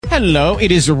Hello,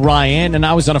 it is Ryan, and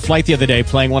I was on a flight the other day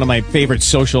playing one of my favorite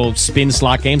social spin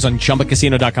slot games on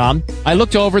ChumbaCasino.com. I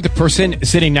looked over at the person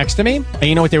sitting next to me, and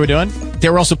you know what they were doing? They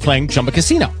were also playing Chumba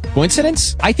Casino.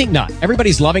 Coincidence? I think not.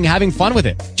 Everybody's loving having fun with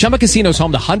it. Chumba Casino is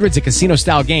home to hundreds of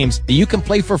casino-style games that you can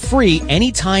play for free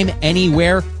anytime,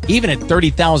 anywhere, even at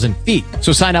 30,000 feet.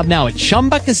 So sign up now at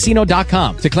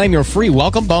ChumbaCasino.com to claim your free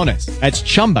welcome bonus. That's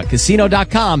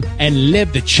ChumbaCasino.com and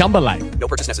live the Chumba life. No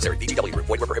purchase necessary. VGW. Void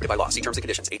where prohibited by law. See terms and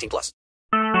conditions. 18+.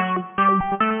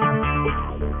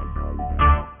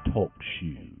 Talk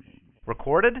shoes.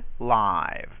 Recorded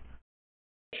live.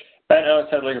 Baton Rouge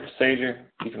had legal procedure.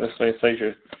 You can listen to the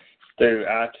procedure through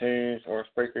iTunes or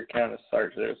Spreaker account and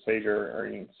search the procedure, or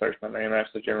you can search my name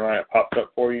after Jim Wright. It pops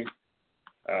up for you.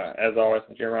 As always,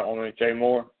 Jim Wright on with Jay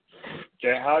Moore.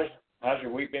 Jay, how's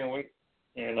your week been?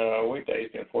 Weekdays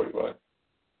been for you, bud?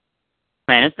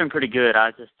 Man, it's been pretty good.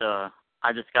 I just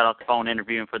got off the phone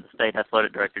interviewing for the state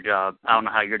athletic director job. I don't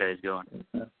know how your day's going.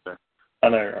 So. I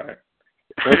know, right?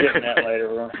 We'll get to that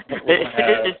later.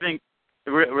 It's been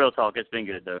real talk. It's been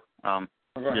good though.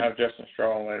 We're going to have Justin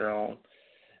Strong later on,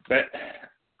 but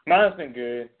mine's been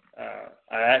good.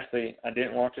 I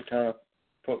didn't watch a ton of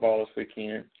football this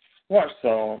weekend. Watched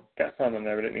some, got some in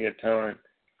there, but didn't get a ton.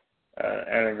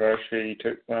 Anniversary,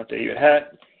 went out to eat.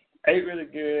 Ate really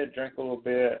good, drank a little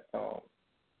bit.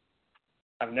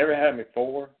 I've never had it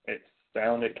before. It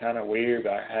sounded kind of weird,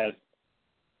 but I had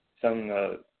some of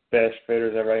the best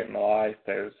fritters I've ever ate in my life.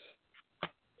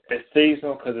 It's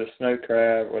seasonal because of snow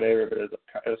crab, whatever, but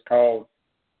it's called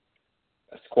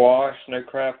a squash snow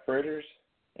crab fritters,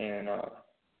 and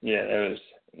they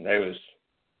was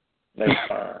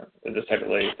fine. They just had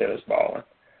to leave. They was balling.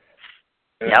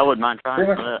 Yeah, I wouldn't mind trying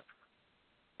that.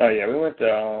 Oh yeah, we went to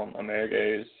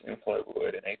Amerigo's in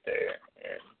Flowood and ate there.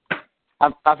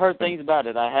 And I've heard things about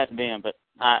it. I hadn't been, but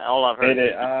all I've heard.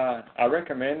 I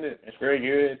recommend it. It's very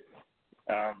good.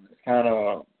 It's kind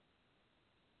of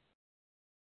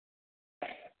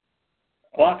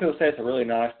a lot of people say it's a really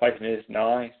nice place, and it is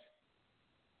nice.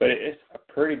 But it's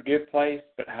a pretty good place.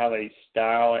 But how they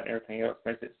style it and everything else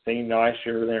makes it seem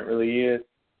nicer than it really is.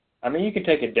 I mean, you can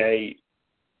take a date,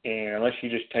 and unless you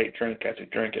just take drink after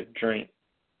drink after drink,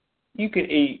 you could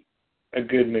eat a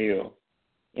good meal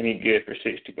and eat good for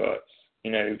 $60.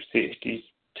 60,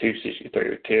 $2.63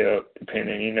 with tip,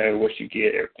 depending, what you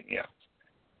get, everything else.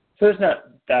 So it's not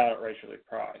that outrageously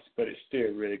priced, but it's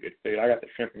still really good food. I got the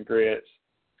shrimp and grits.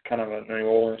 It's kind of a New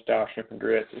Orleans style shrimp and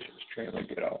grits. It's extremely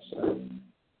good also.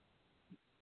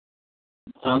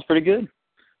 Sounds pretty good.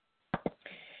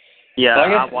 Yeah,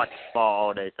 I watched ball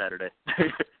all day Saturday.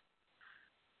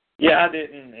 Yeah, I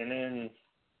didn't. And then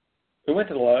we went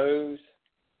to Lowe's,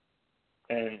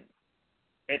 and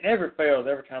it never fails.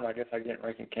 Every time I get in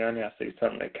Rankin County, I see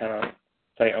something that kind of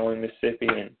say only Mississippi,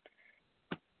 and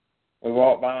we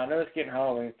walk by. I know it's getting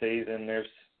Halloween season. There's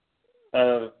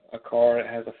a car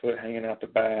that has a foot hanging out the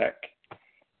back,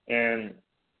 and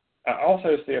I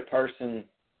also see a person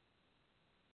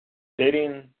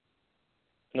sitting.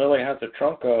 Nobody has the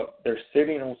trunk up. They're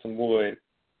sitting on some wood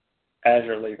as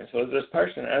they're leaving. So this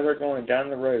person, as they're going down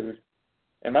the road,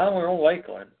 and mine we're on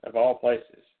Lakeland, of all places,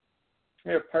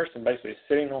 a person basically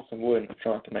sitting on some wood in the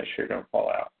trunk to make sure it don't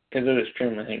fall out because it is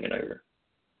extremely hanging over.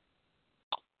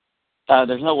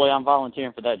 There's no way I'm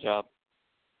volunteering for that job.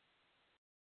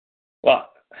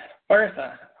 Well, first,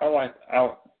 if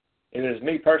it's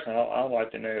me personally, I'd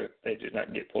like to know if they did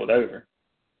not get pulled over.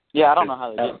 Yeah, I don't know how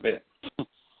they did.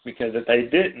 Because if they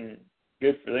didn't,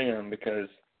 good for them, because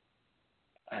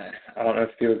I don't know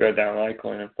if people go down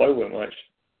Lakeland and Flowood much.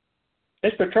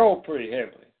 It's patrolled pretty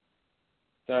heavily.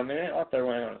 So, I mean, it's not they're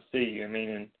going to see you. I mean,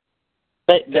 and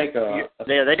they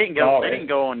didn't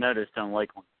go unnoticed on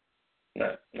Lakeland.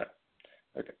 No.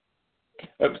 Okay.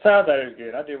 But besides that, it was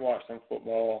good. I did watch some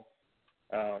football.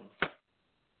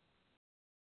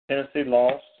 Tennessee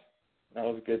lost. That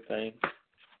was a good thing.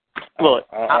 Look,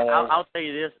 I'll tell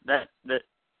you this, that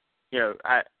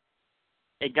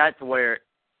it got to where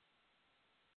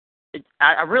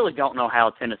I really don't know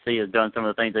how Tennessee has done some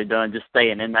of the things they've done, just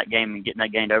staying in that game and getting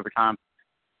that game to overtime.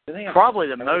 Probably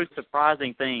the most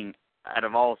surprising thing out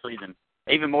of all season,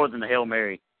 even more than the Hail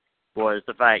Mary, was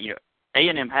the fact,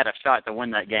 A&M had a shot to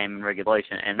win that game in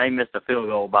regulation, and they missed a field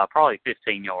goal by probably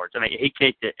 15 yards. I mean, he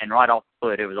kicked it, and right off the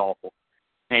foot, it was awful.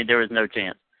 And there was no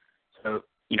chance. So,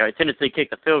 Tennessee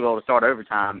kicked the field goal to start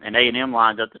overtime, and A&M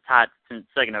lines up to tie it to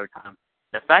second overtime.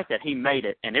 The fact that he made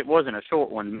it, and it wasn't a short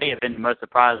one, may have been the most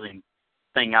surprising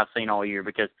thing I've seen all year,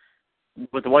 because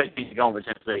with the way things are going with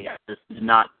Tennessee,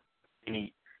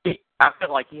 I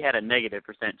felt like he had a negative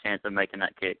 % chance of making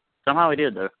that kick. Somehow he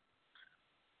did, though.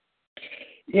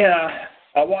 Yeah,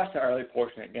 I watched the early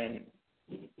portion of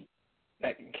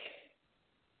that game.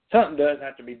 Something does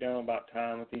have to be done about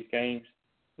time with these games.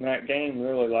 I mean, that game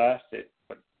really lasted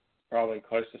probably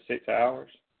close to 6 hours.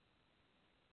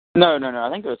 No. I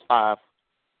think it was 5.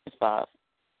 It's 5.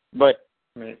 But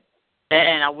I mean,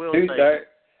 and I will say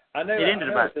I know it ended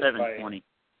about 7:20. 7:20.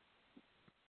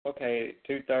 Okay,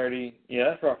 2:30. Yeah,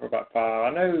 that's roughly about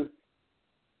 5.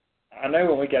 I know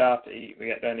when we got out to eat, we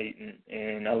got done eating,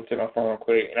 and I looked at my phone real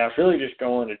quick, and I was really just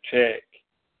going to check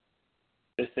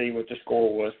to see what the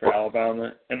score was for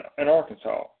Alabama and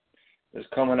Arkansas. It was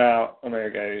coming out, and there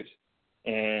it goes,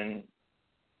 and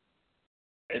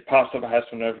it pops up. I had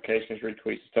some notifications,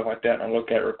 retweets, and stuff like that, and I look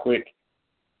at it real quick,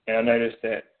 and I noticed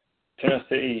that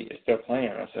Tennessee is still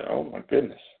playing. I said, oh, my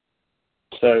goodness.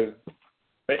 So,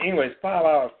 but anyways, 5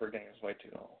 hours per game is way too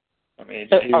long. I mean,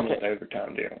 it's even with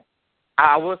overtime deal.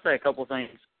 I will say a couple of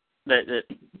things that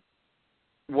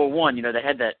well, one, you know, they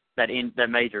had that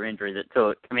major injury that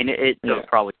took. I mean, it took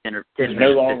probably 10 minutes. He's no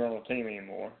longer on the team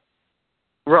anymore.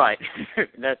 Right,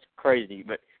 that's crazy.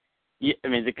 But I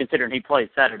mean, considering he played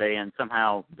Saturday and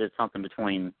somehow did something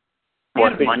between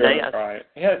Monday. Right,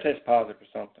 he had to test positive for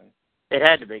something. It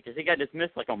had to be because he got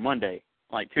dismissed like on Monday,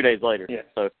 like 2 days later. Yeah.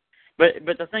 So, but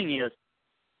the thing is,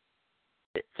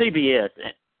 CBS,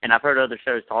 and I've heard other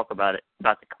shows talk about it,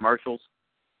 about the commercials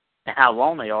and how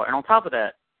long they are. And on top of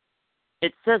that,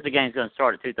 it says the game's going to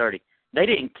start at 2:30. They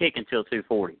didn't kick until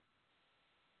 2:40.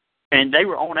 And they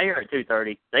were on air at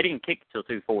 2:30. They didn't kick until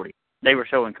 2:40. They were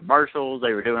showing commercials.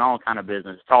 They were doing all kind of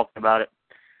business, talking about it.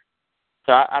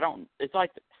 So I don't. It's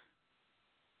like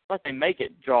they make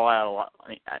it draw out a lot. I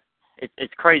mean,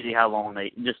 it's crazy how long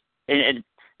they just. And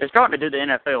they're starting to do the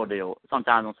NFL deal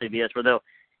sometimes on CBS where they'll.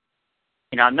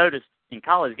 You know, I noticed in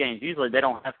college games usually they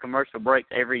don't have commercial breaks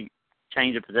every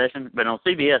change of possession, but on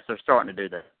CBS they're starting to do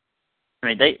that. I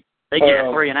mean, they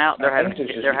get 3 and out. They're having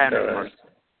commercials.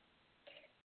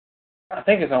 I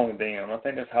think it's only them. I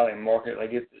think that's how they market.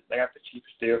 They got the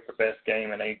cheapest deal for best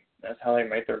game, and that's how they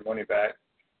make their money back.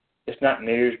 It's not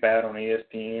near as bad on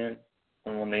ESPN,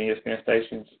 on one of the ESPN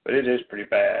stations, but it is pretty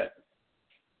bad.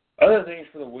 Other things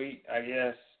for the week, I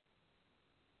guess.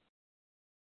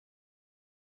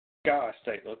 Gosh,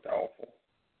 State looked awful.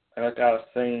 They looked out of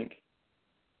sync.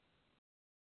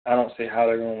 I don't see how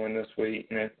they're going to win this week,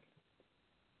 and it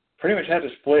pretty much had to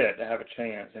split to have a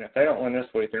chance. And if they don't win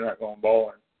this week, they're not going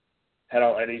bowling. Had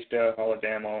all Eddie stuff, all the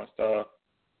demo and stuff.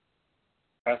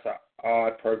 That's an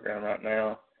odd program right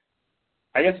now.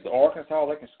 I guess with Arkansas,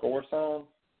 they can score some.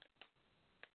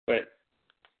 But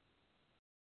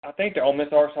I think the Ole Miss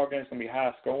Arkansas game is going to be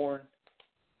high scoring.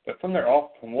 But from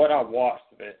what I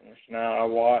watched of it, which now I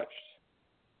watched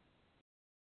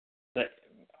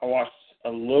a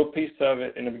little piece of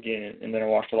it in the beginning, and then I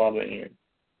watched a lot of the end.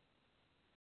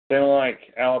 Then like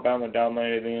Alabama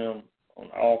dominated them on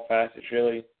all facets,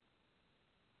 really.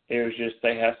 It was just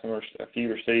they had a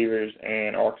few receivers,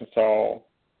 and Arkansas,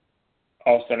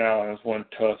 Austin Allen was one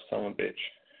tough son of a bitch.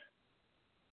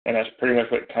 And that's pretty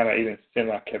much what kind of even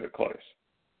semi-kept it close.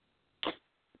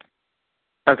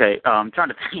 Okay, I'm trying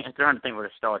to think where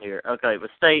to start here. Okay,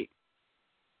 with State,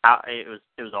 it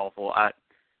was awful.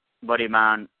 Buddy of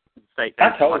mine, State.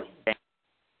 I told you.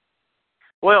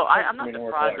 Well, I'm not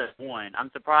surprised it won.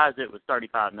 I'm surprised it was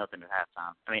 35-0 at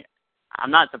halftime. I mean, I'm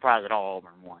not surprised at all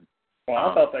Auburn won. Well,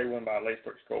 I thought they won by at least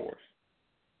 3 scores.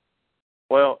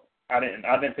 Well, I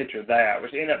didn't picture that,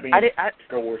 which ended up being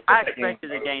scores. I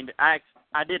expected the game. I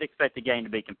did expect the game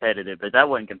to be competitive, but that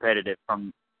wasn't competitive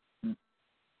from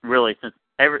really since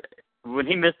when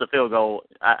he missed the field goal.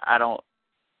 I don't.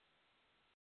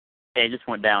 It just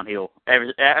went downhill.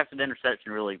 After the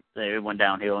interception, really, it went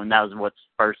downhill, and that was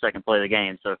what's second play of the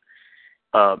game. So,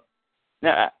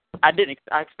 I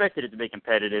expected it to be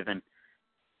competitive, and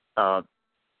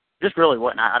just really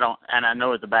wasn't. And I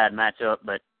know it's a bad matchup,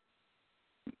 but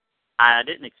I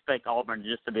didn't expect Auburn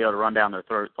just to be able to run down their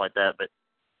throats like that. But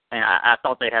and I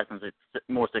thought they had some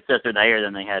more success in the air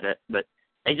than they had it, but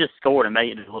they just scored and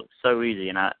made it look so easy.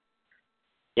 And I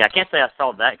can't say I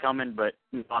saw that coming, but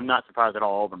I'm not surprised at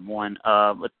all Auburn won.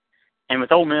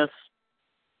 With Ole Miss,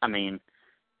 I mean,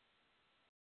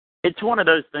 it's one of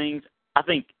those things. I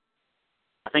think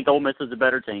Ole Miss is a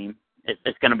better team.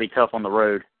 It's going to be tough on the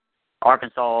road.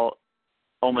 Arkansas,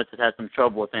 Ole Miss has had some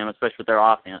trouble with them, especially with their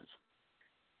offense.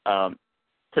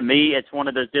 To me, it's one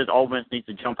of those deals. Ole Miss needs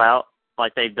to jump out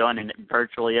like they've done in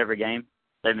virtually every game.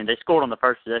 I mean, they scored on the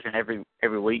first possession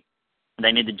every week.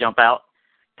 They need to jump out,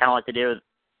 kind of like they did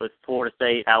with Florida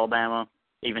State, Alabama,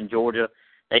 even Georgia.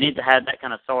 They need to have that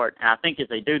kind of start, and I think if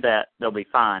they do that, they'll be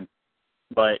fine.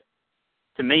 But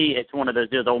to me, it's one of those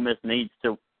deals. Ole Miss needs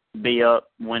to be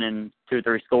up, winning 2 or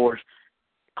 3 scores.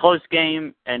 close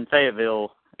game in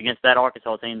Fayetteville against that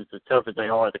Arkansas team that's as tough as they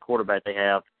are at the quarterback they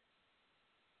have,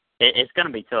 it's going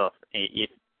to be tough if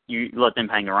you let them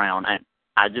hang around. And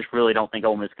I just really don't think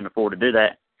Ole Miss can afford to do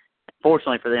that.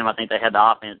 Fortunately for them, I think they had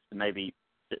the offense to maybe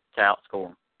to outscore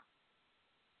them.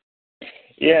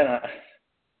 Yeah,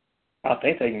 I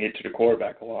think they can get to the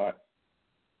quarterback a lot.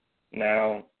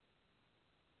 Now,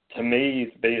 to me,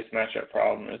 the biggest matchup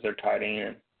problem is their tight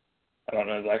end. I don't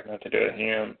know exactly what to do with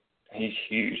him. He's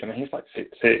huge. I mean, he's like 6'6",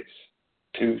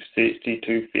 260,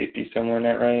 250, somewhere in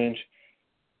that range.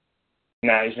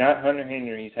 Now, he's not Hunter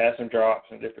Henry. He's had some drops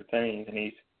and different things,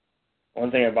 and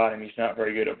one thing about him, he's not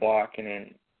very good at blocking.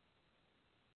 And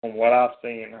from what I've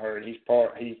seen and heard, he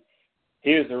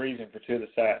was the reason for two of the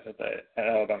sacks that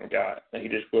Alabama got. That he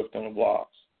just whipped on the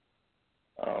blocks.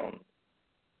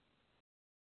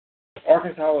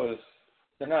 Arkansas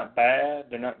they're not bad.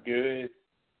 They're not good.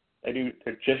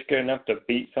 They're just good enough to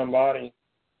beat somebody.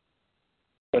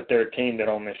 But they're a team that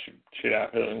Ole Miss should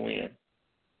absolutely win.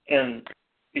 And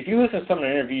if you listen to some of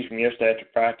the interviews from yesterday after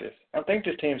practice, I think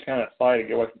this team's kind of excited to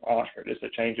get away from Oxford just to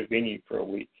change of venue for a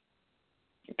week.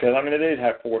 Because, I mean, they did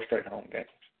have 4 straight home games.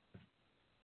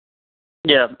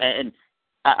 Yeah, and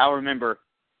I remember,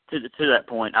 to that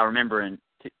point, I remember in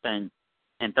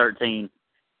 13,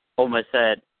 Ole Miss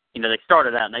had, they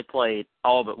started out and they played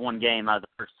all but one game out of the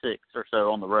first 6 or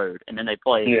so on the road. And then they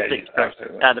played 6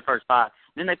 out of the first 5.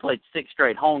 Then they played 6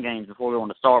 straight home games before going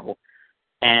to Starkville.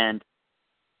 And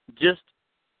just,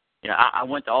 I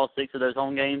went to all 6 of those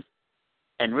home games,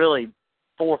 and really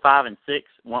 4, 5, and 6,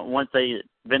 once they had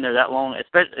been there that long,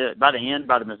 especially by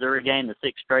the Missouri game, the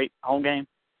 6th straight home game,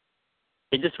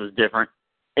 it just was different.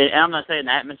 And I'm not saying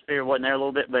the atmosphere wasn't there a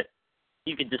little bit, but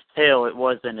you could just tell it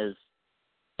wasn't as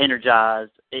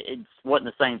energized. It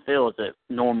wasn't the same feel as it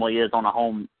normally is on a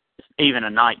home, even a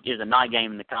night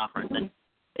game in the conference. And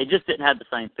it just didn't have the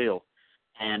same feel.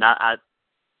 And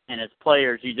and as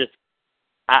players,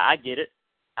 I get it.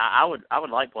 I would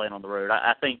like playing on the road.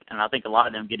 I think a lot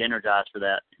of them get energized for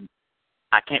that. And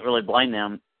I can't really blame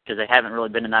them because they haven't really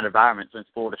been in that environment since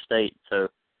Florida State. So,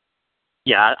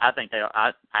 yeah, I think they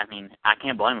are. I mean, I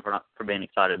can't blame them for being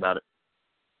excited about it.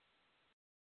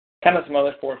 Kind of some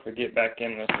other sports we get back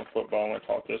in with some football and we'll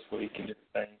talk this week and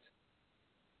different things.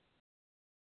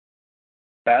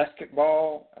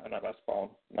 Baseball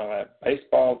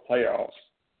playoffs.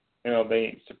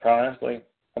 MLB, surprisingly,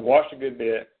 I've watched a good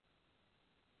bit,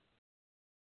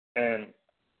 and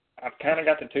I've kind of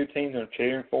got the 2 teams I'm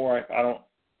cheering for.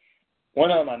 One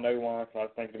of them I know won because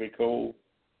I think it'd be cool,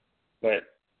 but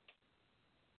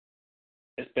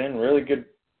it's been really good,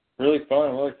 really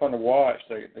fun to watch.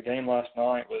 The game last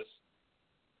night was,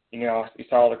 you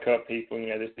saw the Cup people,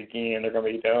 this begin, they're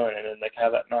going to be done, and then they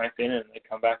have that 9th inning and they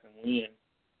come back and win.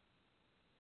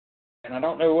 And I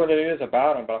don't know what it is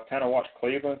about them, but I've kind of watched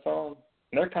Cleveland some,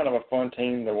 and they're kind of a fun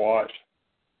team to watch.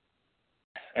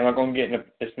 Am I going to get does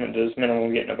this mean I'm going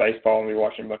to get into baseball and be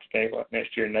watching a bunch of games like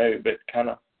next year? No, but kind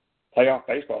of playoff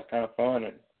baseball is kind of fun,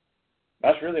 and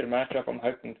that's really the matchup I'm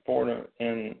hoping for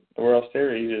in the World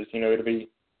Series. Is it'll be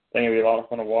a lot of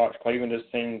fun to watch. Cleveland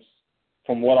just seems,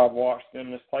 from what I've watched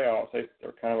in this playoffs,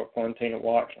 they're kind of a fun team to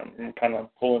watch. I'm kind of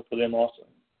pulling for them also.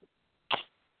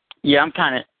 Yeah,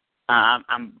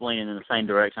 I'm leaning in the same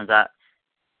directions.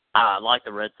 I like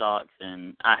the Red Sox,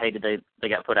 and I hated they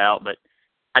got put out, but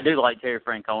I do like Terry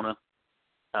Francona.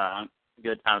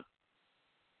 Good. I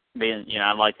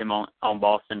liked him on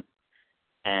Boston,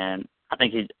 and I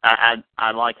think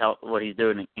I like what he's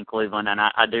doing in Cleveland, and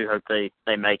I do hope they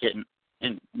make it.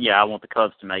 And yeah, I want the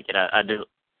Cubs to make it. I do.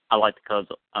 I like the Cubs.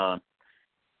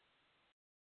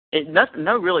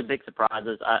 No really big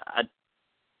surprises.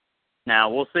 Now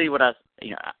we'll see what I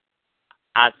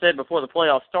said before the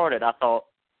playoffs started. I thought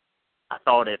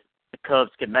if the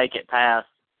Cubs could make it past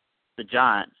the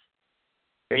Giants,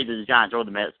 or either the Giants or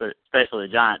the Mets, but especially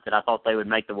the Giants, that I thought they would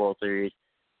make the World Series.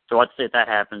 So let's see if that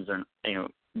happens,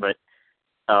 But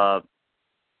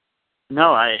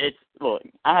no, look.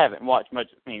 I haven't watched much.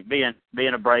 Being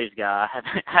a Braves guy,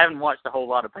 I haven't watched a whole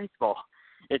lot of baseball.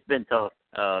 It's been tough,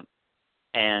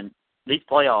 and these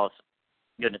playoffs.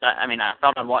 Goodness, I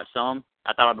thought I'd watch some.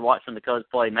 I thought I'd watch when the Cubs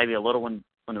play, maybe a little when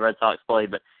the Red Sox play,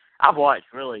 but I've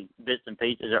watched really bits and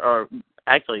pieces, or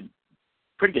actually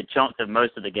pretty good chunks of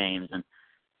most of the games. And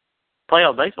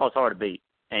playoff baseball is hard to beat.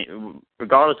 And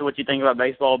regardless of what you think about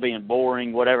baseball being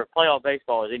boring, whatever, playoff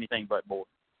baseball is anything but boring.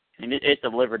 And it's a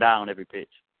live or die on every pitch.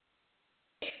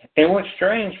 And what's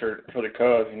strange for the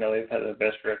Cubs, they've had the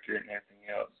best record and everything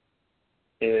else.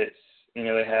 It's,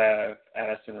 they have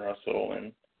Addison Russell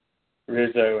and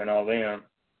Rizzo and all them.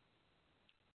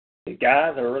 The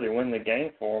guys that are really winning the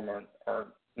game for them are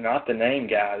not the name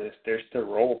guys. They're still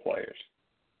role players.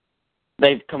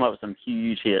 They've come up with some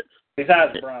huge hits.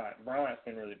 Besides Bryant. Bryant's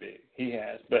been really big. He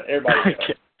has. But everybody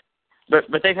else.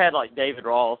 But they've had, like, David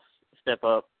Ross step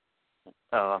up.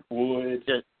 Woods.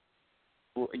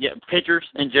 Pitchers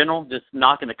in general, just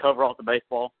knocking the cover off the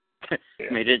baseball. Yeah.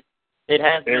 I mean, it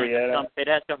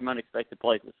has come from unexpected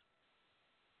places.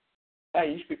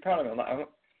 Hey, you should be proud of him.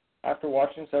 After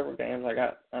watching several games,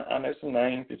 I know some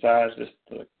names besides just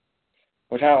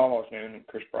which I almost knew who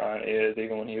Chris Bryant is,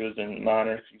 even when he was in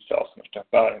minors. You saw some stuff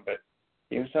about him, but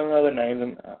even some other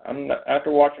names.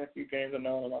 After watching a few games, I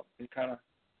know I'm kind of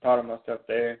proud of myself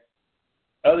there.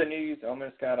 Other news: Ole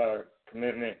Miss got a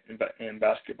commitment in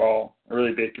basketball, a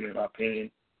really big commitment, in my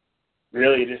opinion.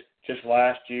 Really, just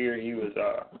last year he was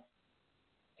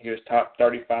top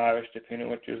 35ish, depending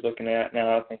on what you was looking at.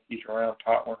 Now I think he's around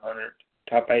top 100,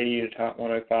 top 80 to top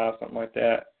 105, something like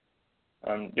that.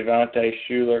 Devontae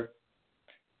Shuler.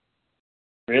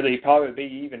 Really, he'd probably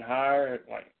be even higher.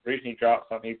 Like, recently dropped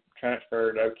something. He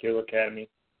transferred to Oak Hill Academy,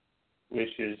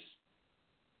 which is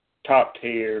top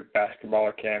tier basketball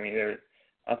academy.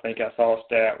 I think I saw a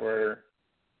stat where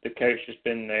the coach has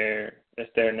been there,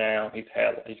 that's there now. He's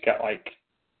got like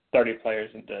 30 players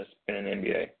that's been in the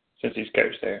NBA since he's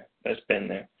coached there. That's been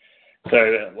there. So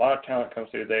a lot of talent comes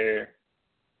through there,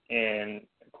 and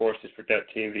of course his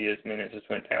productivity, his minutes just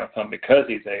went down some because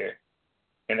he's there,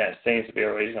 and that seems to be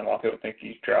a reason a lot of people think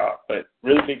he's dropped. But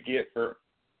really big get for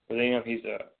them. He's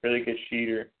a really good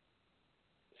shooter.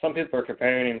 Some people are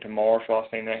comparing him to Marshall.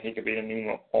 I've seen that he could be the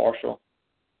new Marshall.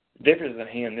 The difference in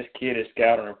him, this kid, his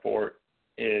scouting report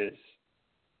is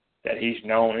that he's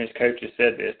known, his coach has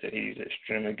said this, that he's an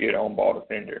extremely good on-ball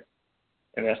defender.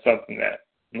 And that's something that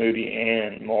Moody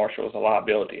and Marshall is a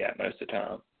liability at most of the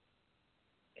time.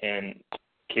 And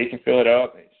kid can fill it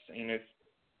up.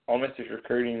 Ole Miss is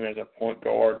recruiting him as a point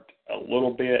guard a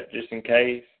little bit just in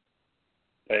case.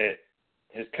 But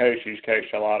his coach, who's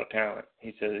coached a lot of talent,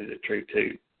 he says he's a true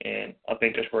two. And I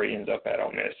think that's where he ends up at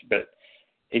Ole Miss. But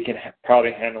he can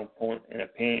probably handle a point in a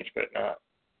pinch, but not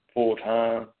full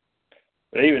time.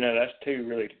 But even though that's two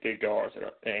really good guards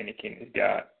that Andy Kennedy's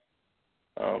got,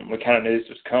 we kind of knew this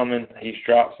was coming. He's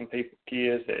dropped some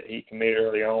kids that he committed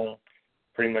early on,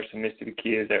 pretty much the Mississippi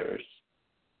kids that was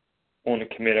wanting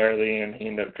to commit early, and he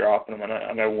ended up dropping them. And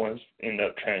I know one's ended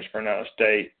up transferring out of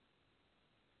state.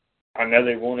 I know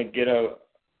they want to get a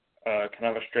kind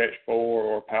of a stretch forward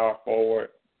or a power forward.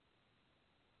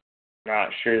 Not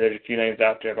sure. There's a few names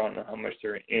out there, but I don't know how much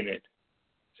they're in it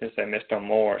since they missed on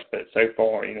Morris. But so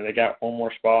far, they got one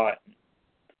more spot.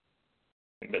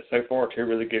 But so far, two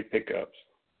really good pickups.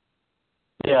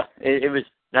 Yeah, that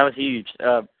was huge.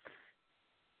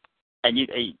 And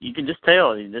you can just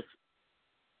tell this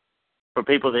for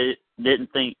people that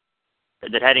didn't think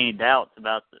that had any doubts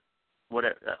about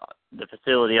the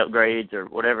facility upgrades or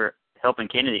whatever helping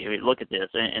Kennedy. Look at this,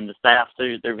 and the staff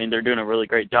too. They're doing a really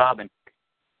great job. And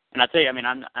I tell you,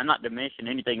 I'm not diminishing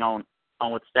anything on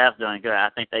what the staff's doing. I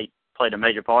think they played a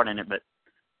major part in it. But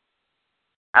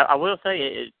I will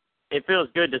say it feels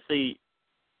good to see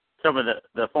some of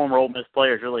the former Ole Miss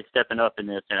players really stepping up in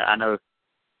this. And I know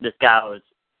this guy was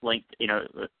linked,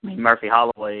 Murphy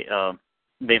Holloway,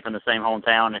 being from the same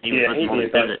hometown, and he was on the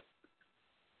visit.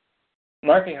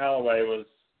 Murphy Holloway was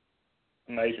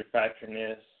a major factor in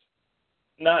this.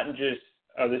 Not in just,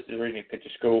 this is the reason he picked a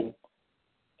school.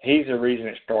 He's the reason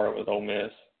it started with Ole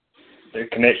Miss. The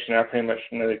connection, I pretty much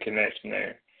know the connection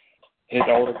there. His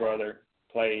older brother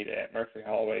played at Murphy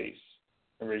Holloway's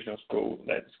original school,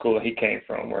 that school that he came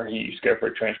from, where he used to go for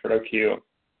a transfer to Oak Hill.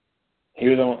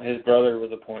 His brother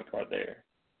was a point guard there.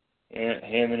 And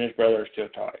him and his brother are still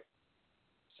tight.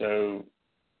 So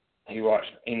he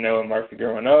knew Murphy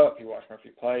growing up. He watched Murphy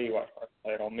play. He watched Murphy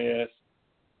play at Ole Miss.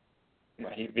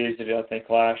 He visited, I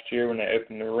think, last year when they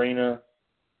opened the arena.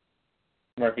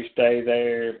 Murphy stayed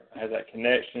there, has that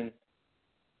connection.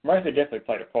 Murphy definitely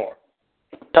played a part.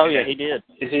 Oh yeah, he did.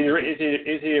 Is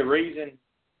he a reason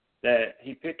that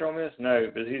he picked Ole Miss? No,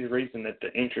 but is he the reason that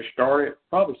the interest started?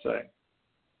 Probably so.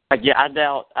 Yeah, I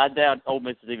doubt Ole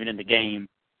Miss is even in the game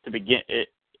to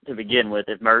begin with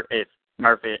if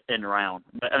Murphy isn't around.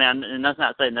 But and that's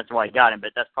not saying that's why he got him,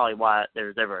 but that's probably why there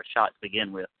was ever a shot to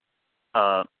begin with.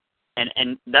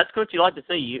 And that's what you like to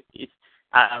see.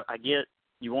 I get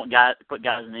you want guys to put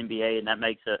guys in the NBA, and that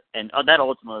makes that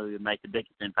ultimately would make the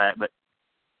biggest impact. But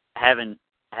having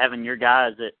your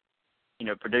guys that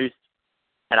produced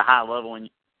at a high level in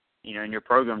your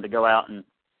program to go out and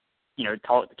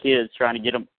talk to kids, trying to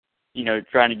get them,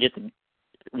 trying to get the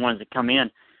ones that come in,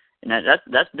 and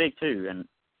that's big too. And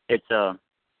it's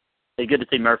good to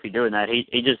see Murphy doing that.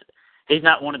 He he's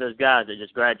not one of those guys that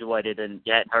just graduated and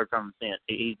you hadn't heard from him since.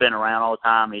 He's been around all the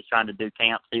time. He's trying to do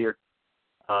camps here,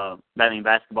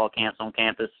 basketball camps on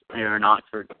campus here in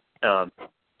Oxford. So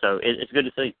it's good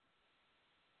to see.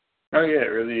 Oh, yeah,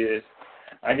 it really is.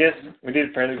 I guess we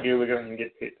did fairly good. We're going to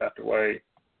get picked out the way.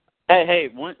 Hey,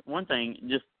 one thing,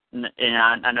 just, and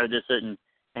I know this isn't,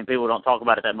 and people don't talk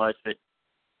about it that much, but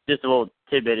just a little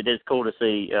tidbit. It is cool to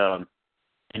see,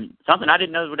 and something I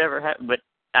didn't know would ever happen, but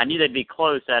I knew they'd be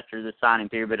close after the signing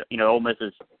period. But Ole Miss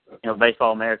is,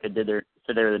 Baseball America said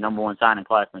they were the number one signing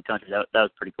class in the country. That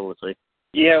was pretty cool to see.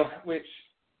 Yeah, which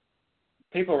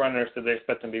people around there said they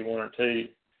expect them to be 1 or 2,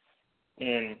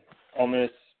 and Ole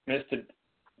Miss missed the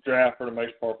draft for the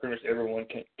most part. Pretty much everyone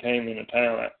came into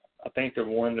town. I think the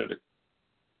one that the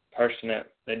person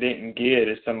that they didn't get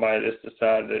is somebody that's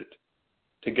decided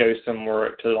to go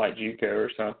somewhere to like JUCO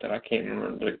or something. I can't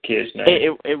remember the kid's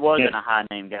name. It wasn't a high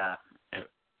name guy.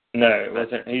 No, it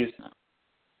wasn't. He's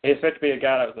supposed to be a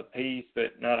guy that was a piece,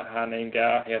 but not a high name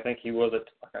guy. I think he was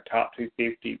like a top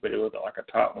 250, but it was like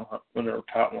a top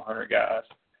 100 guys.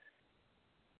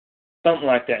 Something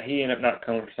like that. He ended up not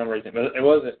coming for some reason, but it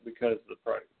wasn't because of the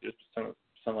price. Just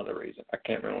some other reason. I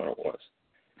can't remember what it was.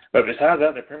 But besides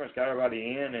that, they pretty much got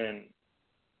everybody in and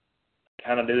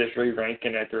kind of do this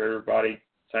re-ranking after everybody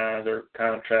signs their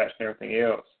contracts and everything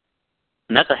else.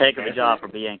 And that's a heck of a job for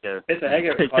Bianco. It's a heck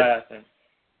of a class, and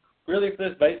really for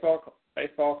this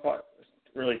baseball class,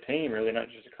 really team, really not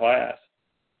just a class.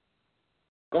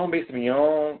 Going to be some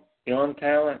young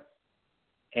talent,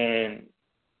 and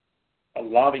a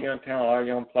lot of young talent, a lot of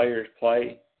young players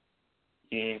play.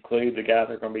 You include the guys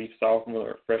that are going to be sophomore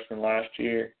or freshmen last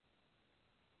year.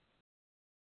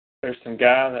 There's some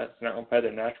guys that's not going to play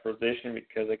their natural position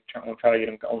because they want to try to get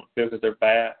them on the field because they're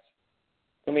bats.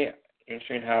 It's going to be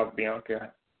interesting how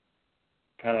Bianca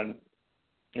kind of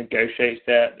negotiates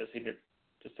that. Does he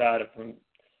decide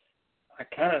I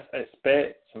kind of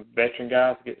expect some veteran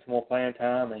guys to get some more playing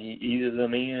time and he eases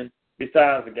them in.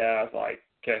 Besides the guys like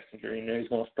Kessinger, he's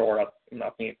going to start up, in my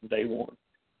opinion, from day one.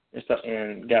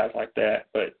 And guys like that.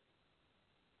 But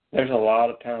there's a lot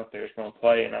of talent there that's going to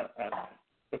play, and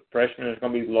the freshmen is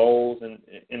going to be lulls in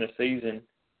the season.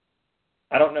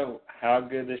 I don't know how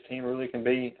good this team really can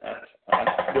be.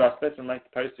 Do I expect them to make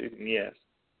the postseason? Yes.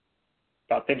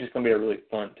 But I think it's going to be a really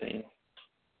fun team.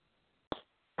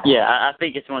 Yeah, I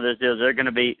think it's one of those deals. They're going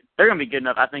to be good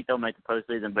enough. I think they'll make the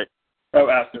postseason. But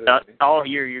absolutely. All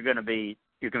year you're going to be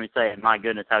saying, my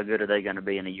goodness, how good are they going to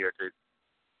be in a year or two?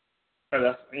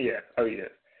 Yeah. I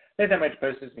think they make the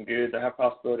postseason good. They have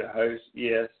possibility to host.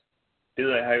 Yes. Do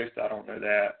they host? I don't know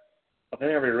that. I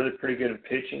think they'll be really pretty good in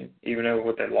pitching, even though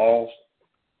what they lost.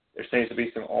 There seems to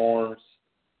be some arms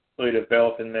really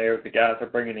developing there with the guys they're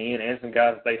bringing in and some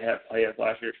guys that they have played as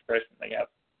last year's freshmen.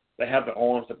 They have the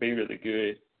arms to be really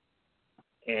good.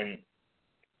 And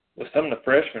with some of the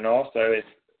freshmen also, it's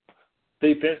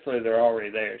defensively they're already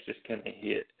there. It's just can they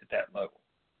hit at that level.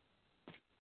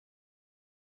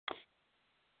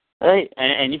 Hey,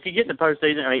 and if you get in the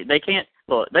postseason, they can't.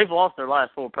 Look, they've lost their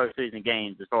last 4 postseason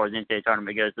games as far as NCAA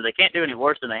tournament goes, so they can't do any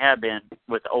worse than they have been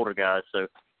with the older guys. So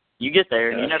you get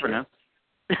there, and you never know.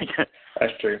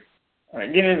 That's true. All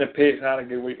right, getting into picks, I had a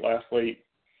good week last week.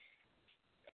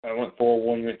 I went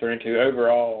 4-1, went 3-2.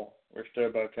 Overall, we're still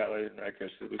above Cat Ladies and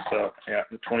records because we suck. I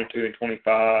got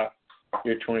 22-25.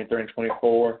 You're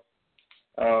 23-24.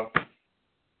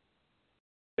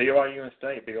 BYU and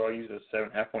State. BYU is a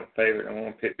 7.5-point favorite. I'm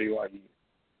going to pick BYU.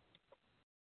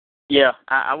 Yeah,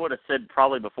 I would have said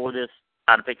probably before this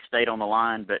I'd have picked State on the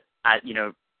line, but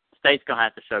State's going to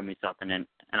have to show me something, and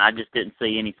I just didn't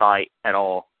see any fight at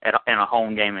all in a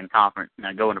home game in conference.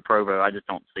 Going to Provo, I just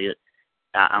don't see it.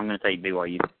 I'm going to take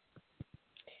BYU.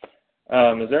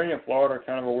 Missouri and Florida are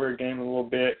kind of a weird game a little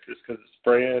bit just because the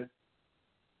spread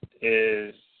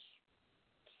is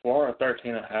Florida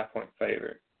 13.5-point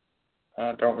favorite.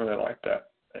 I don't really like that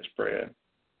spread.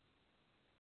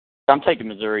 I'm taking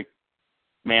Missouri.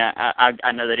 Man,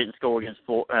 I know they didn't score against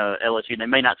LSU. They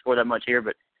may not score that much here,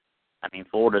 but,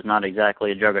 Florida's not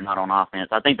exactly a juggernaut on offense.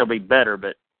 I think they'll be better,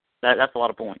 but that's a lot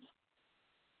of points.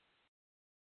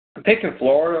 I'm picking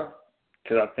Florida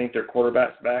because I think their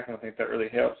quarterback's back, and I think that really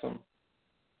helps them.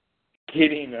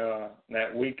 Getting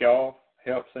that week off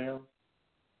helps them.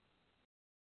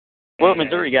 Well,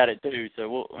 Missouri got it too,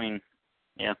 so,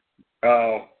 yeah.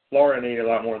 Florida needed a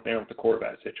lot more than them with the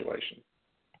quarterback situation.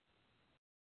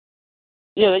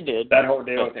 Yeah, they did. That whole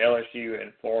deal with LSU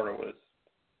and Florida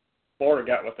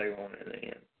got what they wanted in the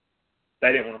end.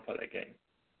 They didn't want to play that game.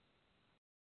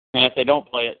 And if they don't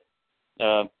play it,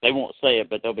 they won't say it,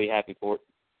 but they'll be happy for it.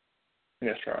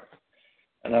 That's right.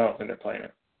 And I don't think they're playing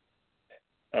it.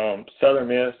 Southern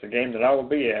Miss, a game that I will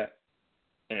be at,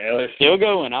 and LSU. Still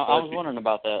going. I was wondering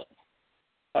about that.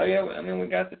 Oh, yeah, I mean, we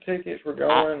got the tickets. We're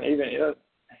going.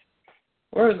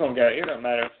 We're just going to go. It doesn't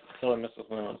matter if Southern Miss is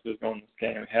winning. We're just going to this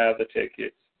game. We have the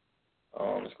tickets.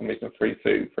 It's going to be some free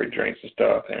food, free drinks and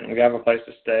stuff, and we have a place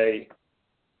to stay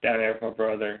down there with my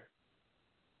brother.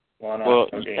 Why not? Well,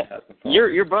 have some fun.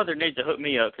 your brother needs to hook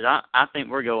me up because I think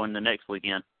we're going the next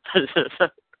weekend,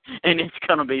 and it's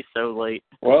going to be so late.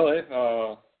 Well, if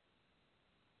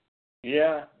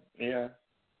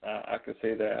I could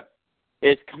see that.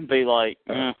 It's going to be like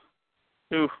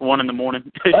 1 in the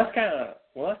morning. That's kind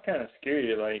of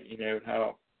scary, like, you know,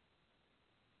 how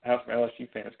some LSU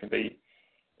fans can be.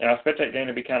 And I expect that game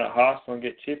to be kind of hostile and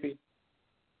get chippy.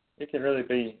 It could really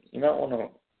be. You might want to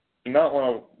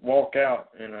walk out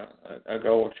in a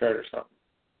gold shirt or something.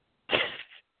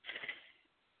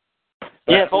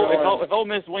 Yeah, if Ole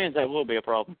Miss wins, that will be a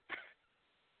problem.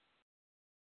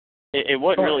 It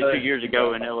wasn't really 2 years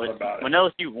ago in LSU. When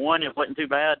LSU won, it wasn't too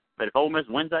bad. But if Ole Miss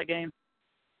wins that game,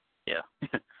 yeah.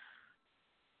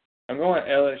 I'm going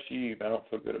LSU, but I don't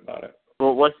feel good about it.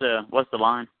 Well, what's the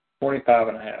line?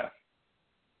 25.5.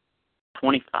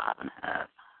 25.5.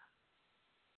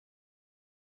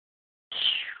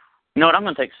 You know what? I'm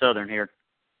going to take Southern here,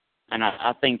 and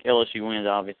I think LSU wins,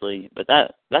 obviously. But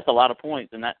that's a lot of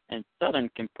points, and Southern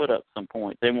can put up some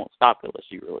points. They won't stop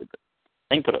LSU really, but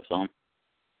they can put up some.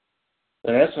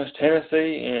 The next one's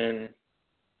Tennessee and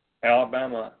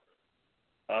Alabama.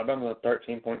 Alabama's a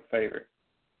 13-point favorite.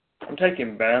 I'm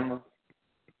taking Bama.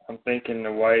 I'm thinking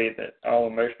the way that all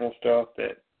emotional stuff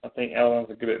that I think Alabama's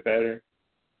a good bit better.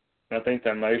 And I think the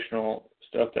emotional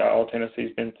stuff that all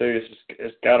Tennessee's been through is just,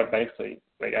 it's got to basically,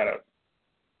 they got to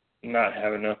not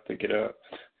have enough to get up.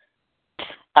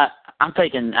 I'm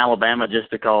taking Alabama just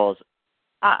because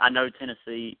I know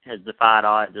Tennessee has defied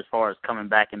odds as far as coming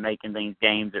back and making these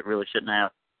games that really shouldn't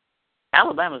have.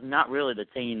 Alabama's not really the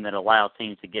team that allows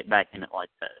teams to get back in it like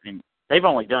that. I mean, they've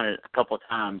only done it a couple of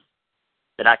times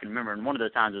that I can remember, and one of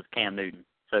those times was Cam Newton.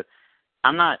 So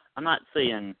I'm not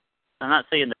seeing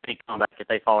the big comeback if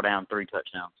they fall down 3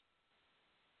 touchdowns.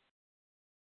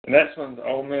 The next one's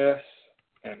Ole Miss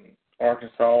and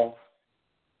Arkansas.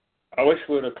 I wish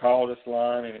we would have called this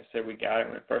line and it said we got it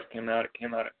when it first came out. It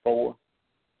came out at 4.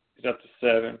 It's up to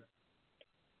 7.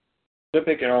 Still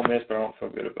picking Ole Miss, but I don't feel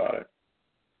good about it.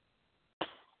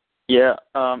 Yeah.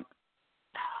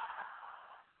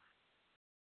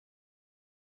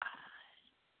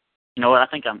 You know what? I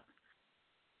think I'm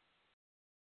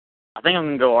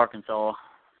going to go Arkansas.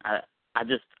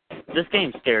 This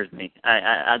game scares me.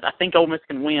 I think Ole Miss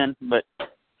can win, but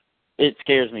it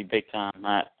scares me big time.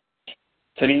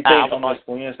 So do you think Ole Miss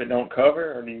wins but don't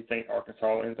cover, or do you think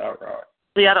Arkansas wins outright?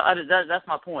 See, that's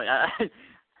my point.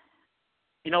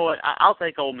 You know what? I'll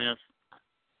take Ole Miss.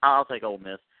 I'll take Ole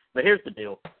Miss. But here's the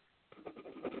deal.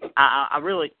 I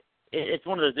really, it's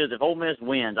one of those deals. If Ole Miss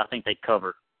wins, I think they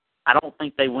cover. I don't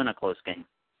think they win a close game.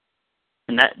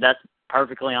 And that's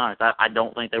perfectly honest. I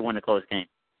don't think they win a close game.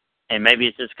 And maybe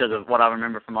it's just because of what I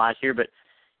remember from last year, but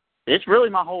it's really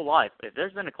my whole life. If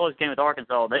there's been a close game with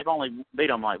Arkansas, they've only beat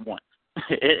them like once.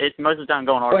 It's most of the time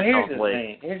going Arkansas'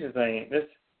 way. Here's the thing.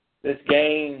 This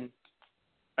game,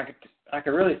 I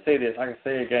could really see this. I could see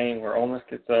a game where Ole Miss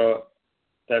gets up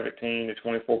 17 to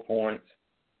 24 points,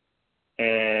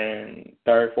 and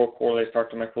third, fourth quarter they start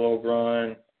to make a little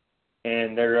run,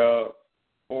 and they're up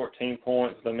 14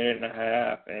 points with a minute and a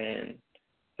half, and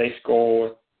they score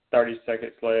with 30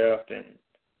 seconds left, and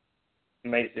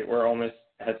makes it where Ole Miss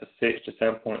has a 6 to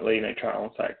 7 point lead, and they try an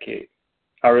onside kick.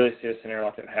 I really see a scenario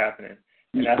like that happening.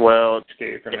 And that's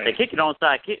scary for me. If they kick it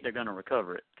onside kick, they're going to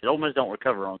recover it. Because Ole Miss don't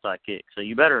recover onside kick. So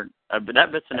you better,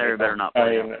 that scenario better not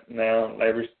play out. Now,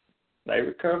 they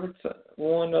recovered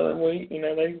one other week. You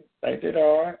know, they did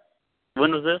all right.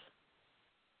 When was this?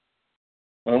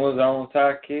 When was the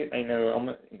onside kick? You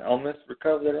know, Ole Miss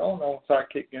recovered their own onside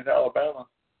kick against Alabama.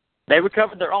 They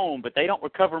recovered their own, but they don't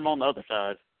recover them on the other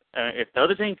side. If the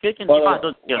other team's kicking, you might as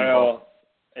well get them ball.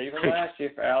 Even last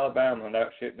year for Alabama, that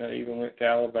shouldn't have even went to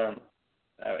Alabama.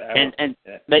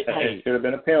 It should have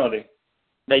been a penalty.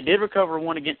 They did recover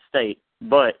one against State,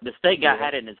 but the State guy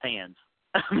had it in his hands.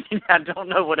 I mean, I don't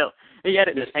know what else. He had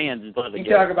it in his hands. You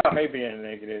talk about me being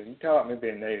negative. You talk about me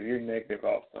being negative. You're negative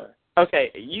also.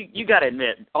 Okay, you got to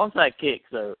admit, onside kicks,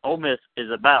 though, Ole Miss gets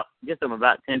them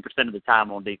about 10% of the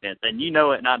time on defense, and you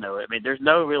know it and I know it. I mean, there's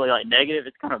no really, negative.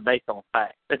 It's kind of based on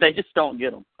fact, but they just don't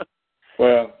get them.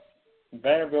 Well,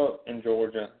 Vanderbilt and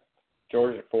Georgia's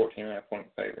a 14.5-point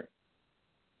favorite.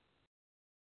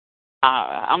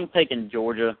 I'm taking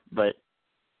Georgia, but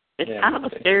it's kind of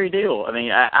a scary deal. I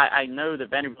mean, I know that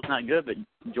Vanderbilt's not good, but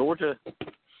Georgia,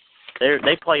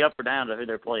 they play up or down to who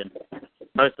they're playing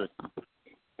most of the time.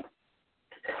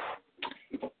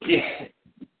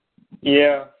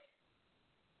 Yeah.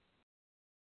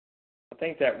 I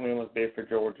think that win was big for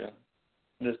Georgia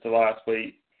just the last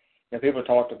week. People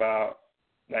talked about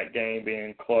that game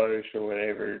being close or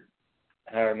whatever,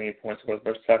 however many points it was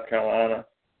versus South Carolina.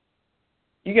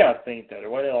 You got to think that the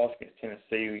way they lost against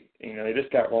Tennessee, they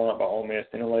just got run up by Ole Miss.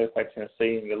 Then they play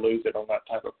Tennessee and they lose it on that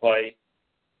type of play.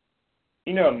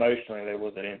 Emotionally they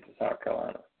wasn't into South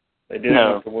Carolina. They didn't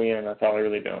have to win. That's all they're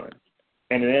really doing.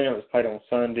 And then it was played on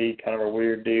Sunday, kind of a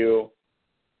weird deal.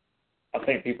 I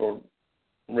think people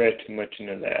read too much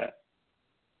into that.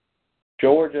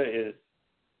 Georgia is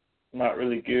not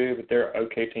really good, but they're an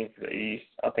okay team for the East.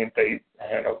 I think they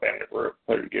handled Vanderbilt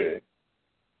pretty good.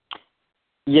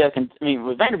 Yeah,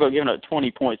 with Vanderbilt giving up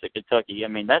 20 points at Kentucky,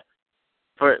 that's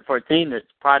for a team that's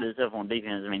prided itself on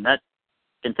defense. That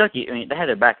Kentucky, they had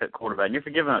their backup quarterback, and if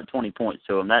you're giving up 20 points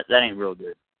to them, that ain't real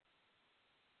good.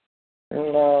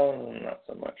 No, not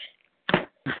so much.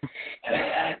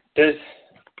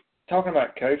 Talking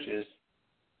about coaches,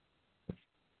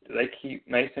 do they keep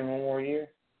Mason one more year?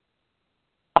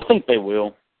 I think they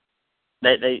will.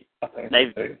 I think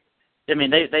they do.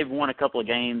 They've won a couple of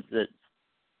games that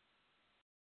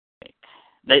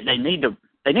they need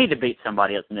to beat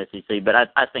somebody else in the SEC, but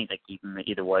I think they keep them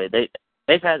either way.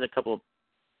 They've had a couple of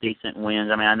decent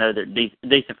wins. I know they're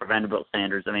decent for Vanderbilt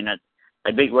standards.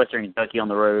 They beat Western Kentucky on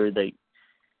the road.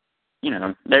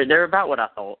 They're about what I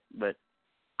thought, but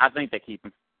I think they keep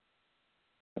them.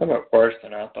 They're a bit worse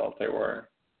than I thought they were.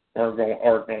 Are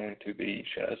going to be,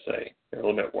 should I say. They're a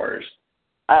little bit worse.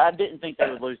 I didn't think they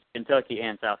would lose to Kentucky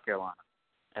and South Carolina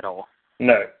at all.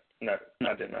 No,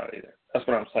 I did not either. That's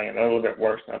what I'm saying. They're a little bit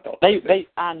worse than I thought.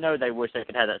 I know they wish they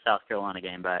could have that South Carolina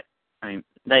game back.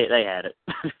 They had it.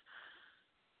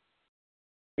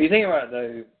 You think about it,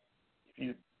 though, if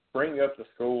you bring up the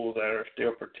schools that are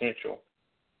still potential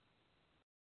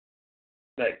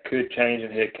that could change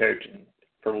in head coaching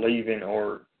for leaving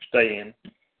or staying,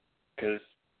 because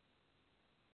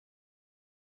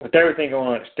with everything going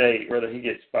on at State, whether he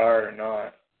gets fired or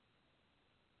not,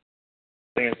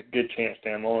 I think it's a good chance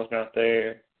Dan Mullen's not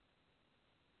there.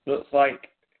 Looks like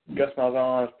Gus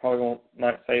Malzahn is probably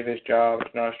might save his job.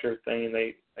 It's not a sure thing.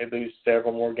 They lose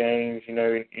several more games. You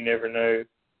never know.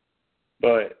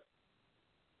 But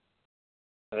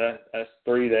that's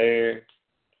 3 there.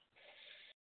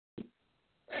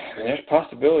 There's a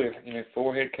possibility of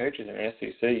 4 head coaches in the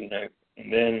SEC.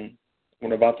 And then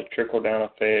what about the trickle down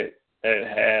effect that it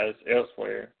has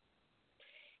elsewhere?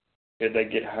 Could they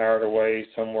get hired away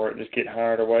somewhere? Just get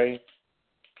hired away?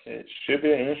 It should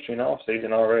be an interesting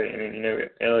offseason already.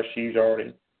 LSU's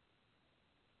already,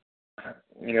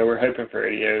 we're hoping for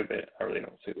Eddie O, but I really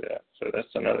don't see that. So that's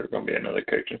going to be another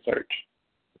coaching search.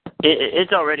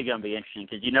 It's already going to be interesting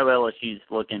because LSU's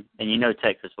looking, and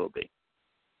Texas will be.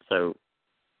 So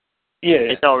yeah,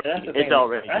 it's already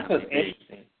that's what's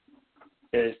interesting.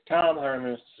 Is Tom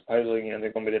Herman's supposedly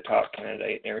they're going to be the top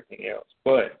candidate and everything else,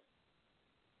 but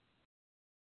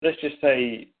let's just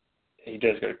say he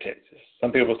does go to Texas.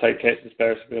 Some people say Texas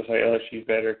better. Some people say LSU's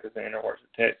better because they works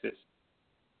at Texas.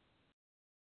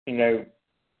 A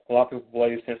lot of people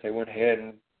believe since they went ahead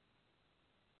and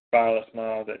filed a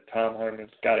smile that Tom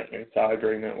Herman's got an inside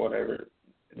agreement, whatever.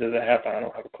 Does it happen? I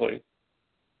don't have a clue.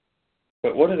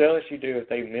 But what does LSU do if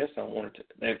they miss on one or two?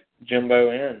 If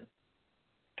Jimbo and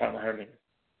Tom Herman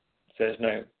says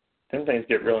no, then things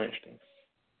get real interesting.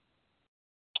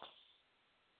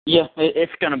 Yeah,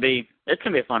 it's gonna be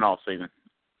a fun off season,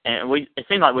 and it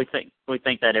seems like we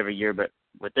think that every year, but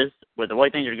with the way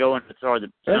things are going, it's hard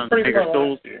to some bigger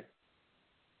schools.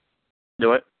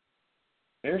 Do it.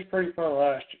 It was pretty fun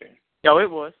last year. Oh, it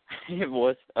was.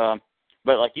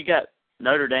 But you got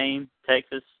Notre Dame,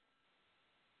 Texas,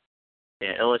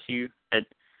 LSU. It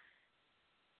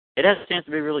has a chance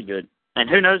to be really good, and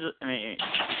who knows?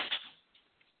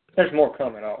 There's more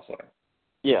coming also.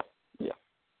 Yeah.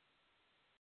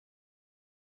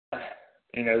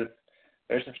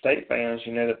 There's some State fans,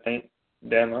 that think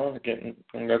Dan Mullen's going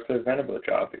to go for the Vanderbilt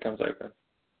job if it comes open.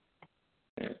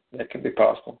 Yeah, that could be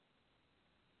possible.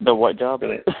 The what job?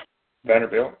 Really?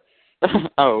 Vanderbilt.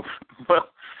 Oh, well,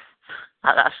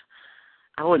 I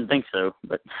wouldn't think so,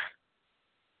 but.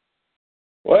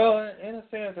 Well, in a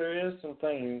sense, there is some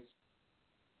things.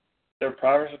 They're a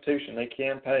private institution. They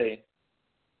can pay.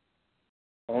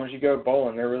 As long as you go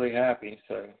bowling, they're really happy.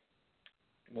 So,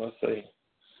 we'll see.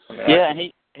 And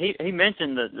he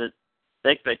mentioned that the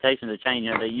expectations have changed.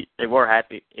 They were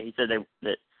happy. He said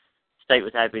that State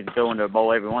was happy to go into a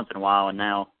bowl every once in a while, and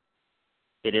now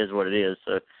it is what it is.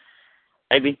 So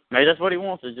maybe that's what he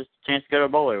wants, is just a chance to go to a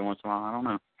bowl every once in a while. I don't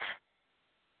know.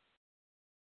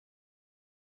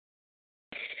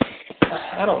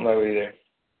 I don't know either.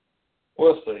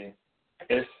 We'll see.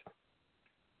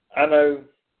 I know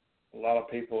a lot of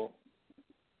people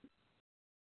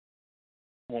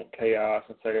want chaos,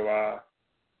 and so do I.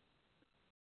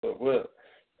 But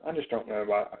I just don't know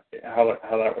about how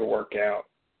that would work out.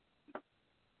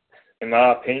 In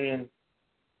my opinion,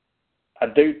 I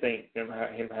do think him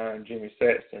hiring Jimmy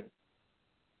Sexton,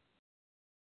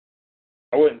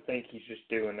 I wouldn't think he's just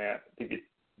doing that because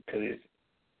he's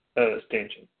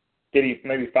extension. Did he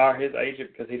maybe fire his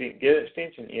agent because he didn't get an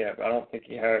extension? Yeah, but I don't think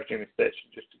he hires Jimmy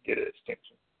Sexton just to get an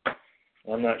extension.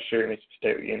 I'm not sure Mississippi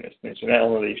State would get an extension. That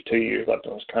only leaves 2 years left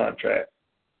on his contract.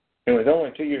 And with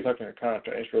only 2 years left on your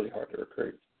contract, it's really hard to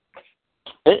recruit.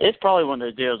 It's probably one of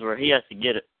those deals where he has to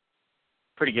get a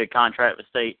pretty good contract with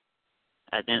State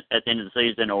at the end of the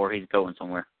season, or he's going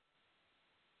somewhere.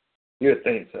 You would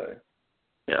think so.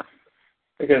 Yeah.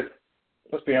 Because,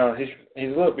 let's be honest,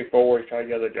 he's looked before. He's tried to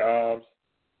get other jobs.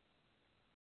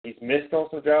 He's missed on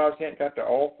some jobs he hasn't got to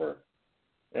offer.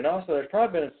 And also, there's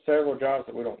probably been several jobs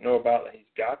that we don't know about that he's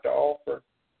got to offer.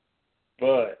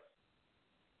 But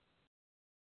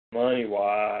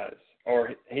money-wise,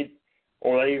 or they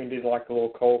even did like a little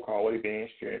cold call. Would he be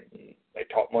interested? And they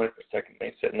talked money for a second.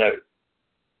 And they said no,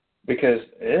 because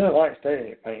it isn't like State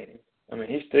ain't paying him. I mean,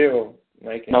 he's still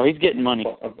making. No, he's getting money.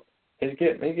 He's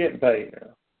getting paid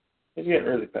now. He's getting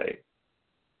really paid.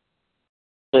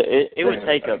 It would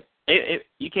take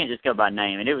you can't just go by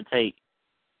name, and it's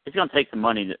going to take some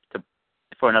money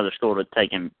for another school to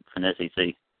take him from the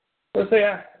SEC. Well, see,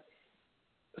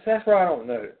 that's where I don't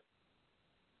know.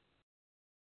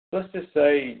 Let's just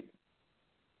say,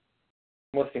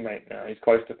 what's he make now? He's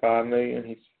close to $5 million.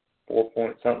 He's 4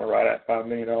 point something, right at $5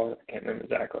 million. I can't remember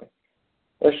exactly.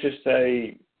 Let's just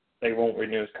say they won't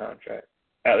renew his contract.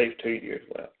 At least 2 years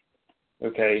left.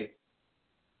 Okay.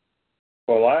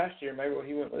 Well, last year, maybe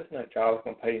he wouldn't listen to that job. Was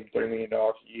going to pay him $3 million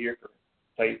a year for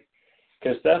State.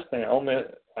 Because that's the thing.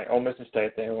 Ole Miss and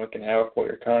State, they only can have a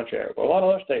 4-year contract. But a lot of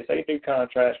other states, they do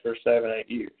contracts for 7, 8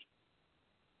 years.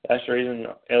 That's the reason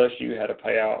LSU had to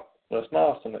pay out Les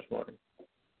Miles so much money.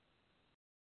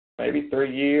 Maybe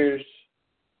 3 years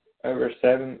over a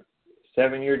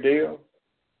 7-year deal.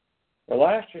 Well,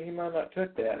 last year he might not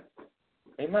took that.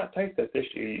 He might take that this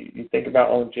year. You think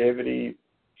about longevity,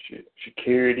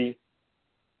 security.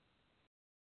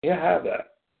 He'll have that.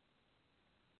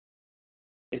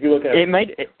 If you look at it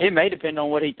may depend on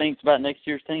what he thinks about next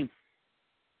year's team.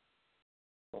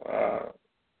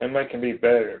 It may can be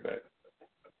better, but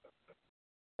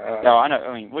no, I know.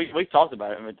 I mean, we've talked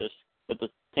about it with the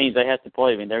teams they have to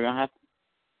play. I mean, they're going to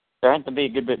have to be a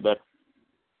good bit better.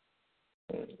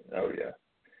 Oh yeah.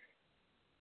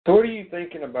 So, what are you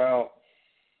thinking about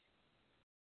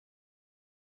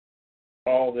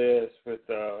all this with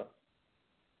I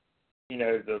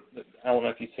don't know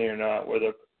if you've seen or not,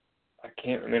 I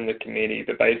can't remember the committee,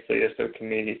 but basically it's a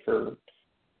committee for,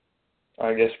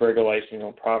 I guess, regulations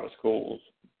on private schools.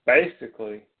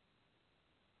 Basically,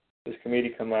 this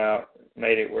committee come out,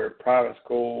 made it where private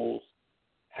schools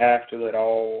have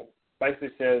to basically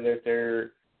said that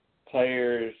they're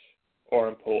players or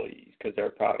employees, because they're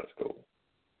a private school,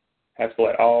 have to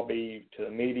let all be to the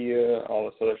media, all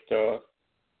this other stuff,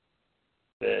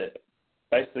 that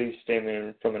basically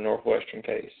stemming from the Northwestern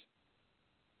case.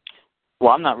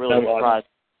 Well, I'm not really surprised.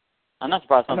 I'm not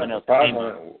surprised something else came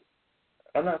up.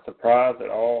 I'm not surprised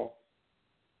at all,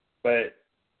 but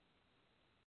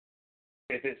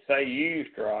if it's, say,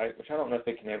 used right, which I don't know if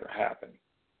it can ever happen,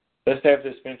 let's have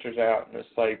dispensers out and let's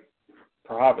say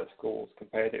private schools can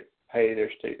pay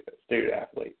their student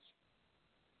athletes.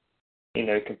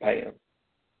 Can pay them.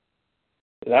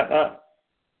 Does that not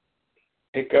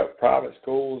pick up private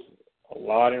schools a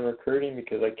lot in recruiting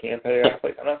because they can't pay their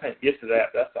athletes? I'm not saying get to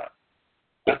that. That's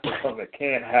something that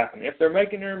can't happen. If they're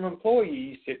making their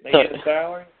employees they get a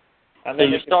salary, I know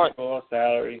they can pull a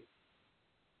salary.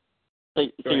 So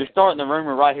you're starting the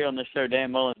rumor right here on this show.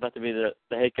 Dan Mullen's about to be the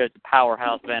head coach of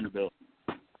Powerhouse Vanderbilt.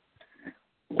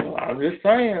 Well, I'm just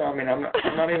saying. I mean, I'm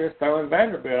not even throwing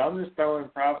Vanderbilt. I'm just throwing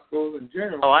private schools in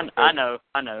general. Oh, I know.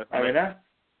 I mean, that's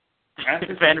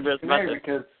just Vanderbilt's about to,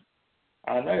 because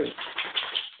I know.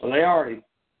 Well, they already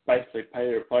basically pay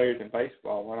their players in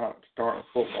baseball. Why not start in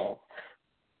football?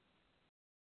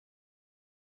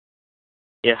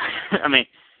 Yeah, I mean,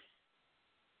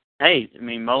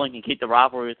 Mullen can keep the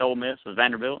rivalry with Ole Miss with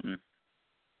Vanderbilt and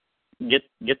get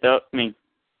the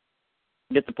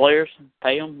players,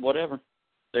 pay them, whatever.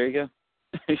 There you go.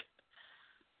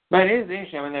 But it is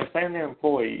interesting. I mean, they're saying they're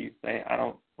employees.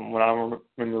 from what I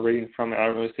remember reading from it, I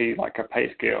don't really see like a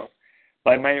pay scale.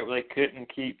 They made it where they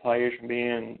couldn't keep players from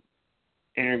being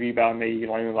interviewed by me,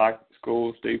 only like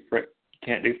schools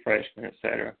can't do freshmen,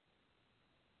 etc.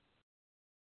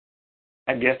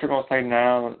 I guess they're going to say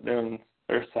now then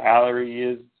their salary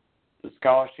is the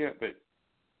scholarship, but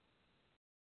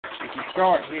if you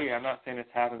start here, I'm not saying this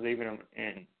happens even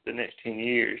in the next 10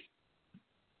 years,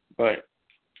 but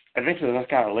eventually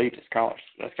that's got to lead to scholarship.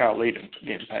 That's got to lead to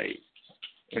getting paid.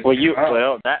 That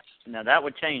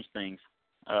would change things.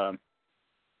 That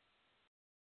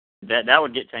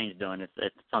would get change done if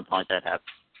something like that happens.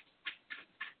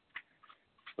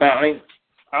 Well, I mean,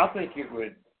 I think it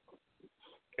would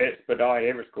expedite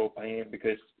every school paying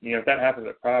because, if that happens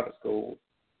at private schools,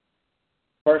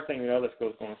 first thing the other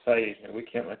school's going to say is, we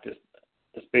can't let this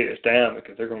beat us down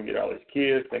because they're going to get all these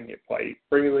kids. They can get played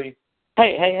freely.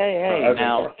 Hey!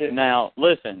 Now,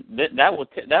 listen. That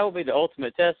will be the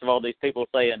ultimate test of all these people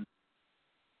saying,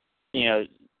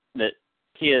 that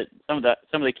kids. Some of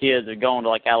the kids are going to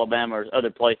like Alabama or other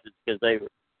places because they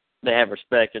have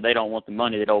respect or they don't want the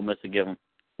money that Ole Miss will give them.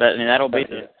 That'll be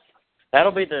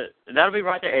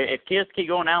right there. If kids keep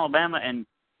going to Alabama and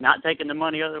not taking the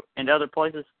money into other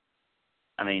places,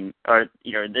 I mean, or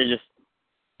they're just,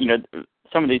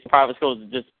 some of these private schools are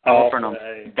just offering them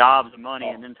gobs of money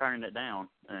and then turning it down.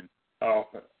 And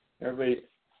there'll be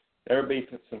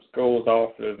some schools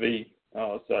offer the V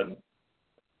all of a sudden.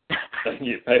 They can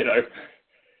get paid over.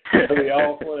 They'll be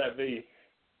all for that V,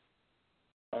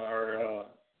 or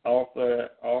all for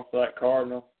that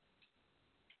Cardinal.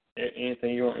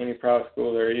 Anything you want, any private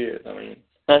school there is. I mean,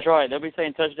 that's right. They'll be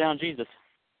saying touchdown Jesus.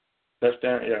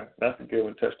 Touchdown, yeah, that's a good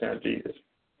one. Touchdown Jesus.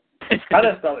 I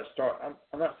just thought it start.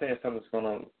 I'm not saying something's going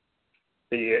to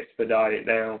be expedited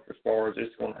down as far as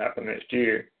it's going to happen next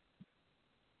year.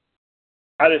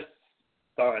 I just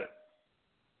thought it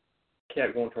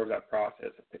kept going towards that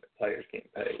process of the players getting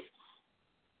paid.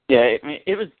 Yeah, I mean,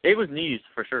 it was news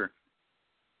for sure.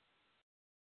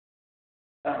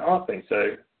 I don't think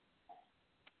so.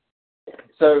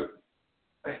 So,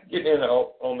 getting into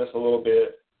on this a little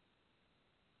bit,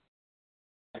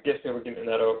 I guess they were getting in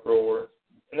that uproar,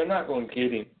 and they're not going to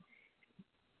get him.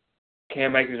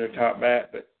 Cam Akers their top bat,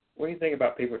 but what do you think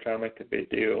about people trying to make a big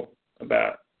deal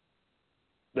about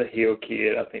the Hill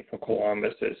kid? I think from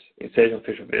Columbus it says an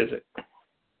official visit.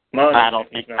 I don't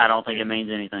think it means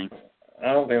anything.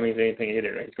 I don't think it means anything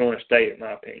either. He's going to state, in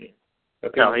my opinion.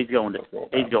 No, he's going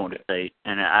to state,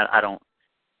 and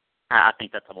I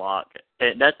think that's a lock.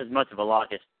 That's as much of a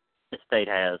lock as the state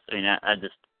has. I mean,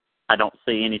 I don't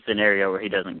see any scenario where he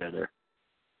doesn't go there.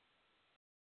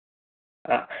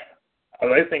 I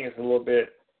think it's a little bit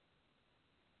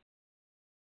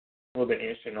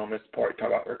interesting on this part. Talk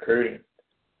about recruiting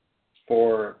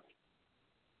for,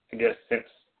 I guess, since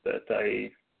that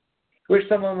they, which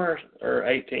some of them are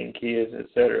 18 kids,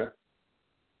 etc.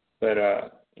 But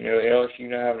LSU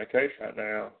not having a coach right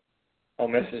now. Ole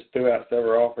Miss has threw out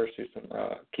several offers to some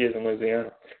kids in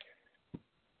Louisiana.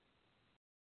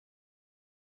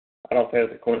 I don't think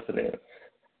it's a coincidence.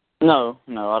 No,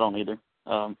 I don't either.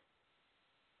 I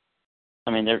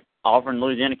mean, they're offering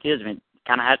Louisiana kids. I mean,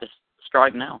 kind of had to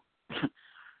strike now.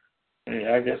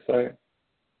 Yeah, I guess so.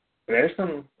 There's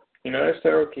there's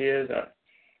several kids,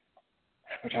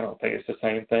 which I don't think it's the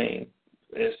same thing.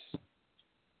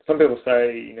 Some people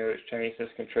say, it's changed since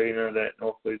Katrina, that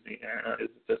North Louisiana is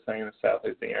the same as South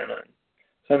Louisiana. And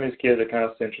some of these kids are kind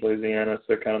of Central Louisiana,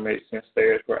 so it kind of makes sense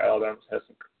there. It's where Alabama's had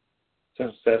some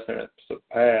success in the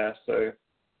past. So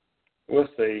we'll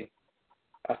see.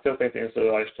 I still think the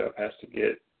NCAA stuff has to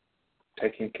get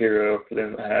taken care of for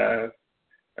them to have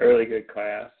a really good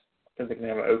class. I think they can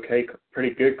have an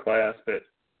pretty good class, but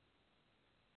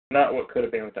not what could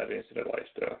have been without the NCAA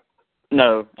stuff.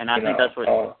 No, and I think that's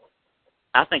what.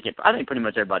 I think pretty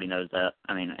much everybody knows that.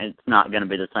 I mean, it's not going to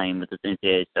be the same with this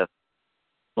NCAA stuff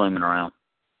blooming around.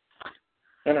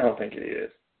 And I don't think it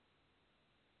is.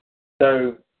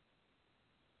 So,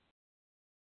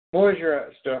 what was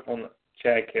your stuff on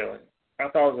Chad Kelly? I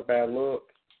thought it was a bad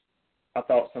look. I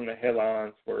thought some of the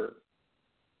headlines were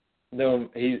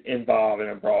he's involved in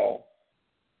a brawl.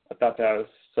 I thought that was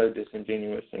so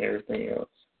disingenuous and everything else.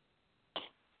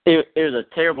 It was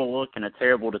a terrible look and a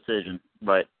terrible decision,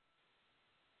 but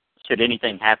should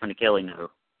anything happen to Kelly,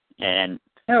 no. And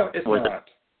no, it's not.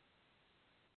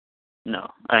 No.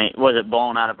 I mean, was it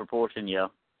blown out of proportion? Yeah.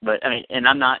 But I mean, and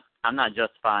I'm not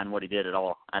justifying what he did at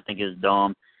all. I think it was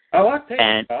dumb. Oh, I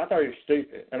thought he was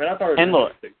stupid. I mean, I thought he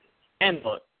was stupid. And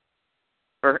look,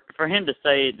 for him to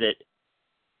say that,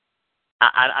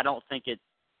 I don't think it's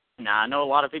Now, I know a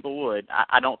lot of people would.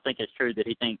 I don't think it's true that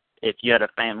he thinks if you had a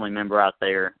family member out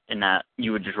there and that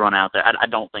you would just run out there. I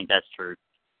don't think that's true.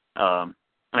 I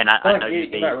know you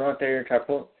might run out there and try to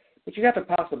pull, but you got the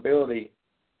possibility,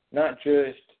 not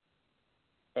just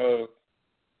of,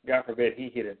 God forbid, he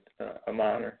hit a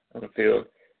minor on the field.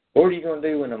 What are you going to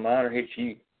do when a minor hits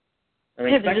you? I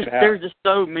mean, there's just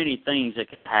so many things that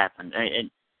could happen.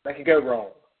 And that could go wrong.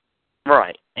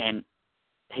 Right, and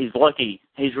he's lucky.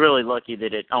 He's really lucky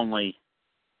that it only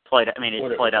played.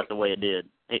 It played out the way it did.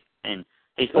 And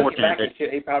he's fortunate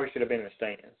that he probably should have been in the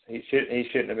stands. He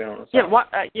shouldn't have been on the side.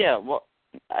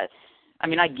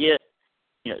 I get.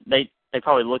 They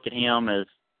probably look at him as,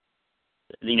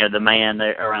 the man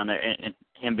there around there, and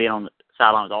him being on the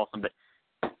sideline was awesome. But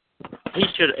he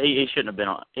shouldn't have been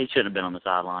on. He shouldn't have been on the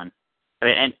sideline.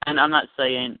 And I'm not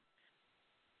saying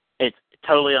it's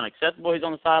totally unacceptable he's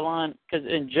on the sideline, because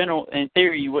in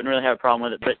theory, you wouldn't really have a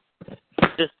problem with it.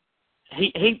 But just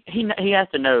he has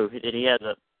to know that he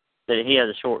has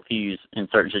a short fuse in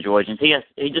certain situations.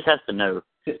 He just has to know.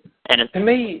 And to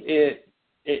me,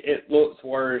 it looks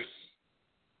worse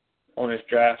on his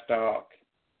draft stock.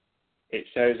 It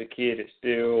shows a kid is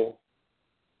still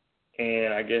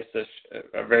in, I guess,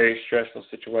 a very stressful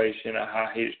situation, a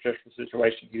high-heated, stressful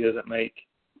situation. He doesn't make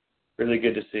really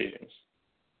good decisions.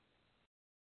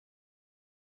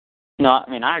 No,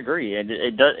 I agree.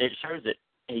 It does. It shows that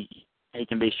he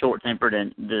can be short-tempered,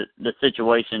 and the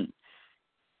situation.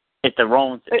 If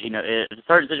if a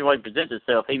certain situation presents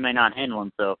itself, he may not handle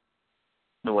himself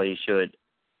the way he should,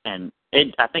 and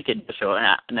I think it does show.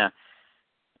 Now,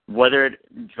 whether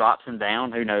it drops him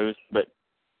down, who knows? But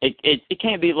it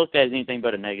can't be looked at as anything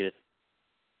but a negative.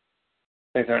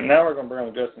 Okay, so now we're going to bring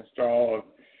on Justin Straw of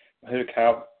Who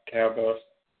Cowbus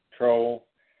Troll.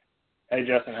 Hey,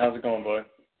 Justin, how's it going, bud?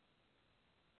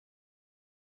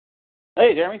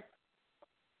 Hey, Jeremy.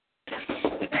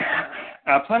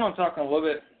 I plan on talking a little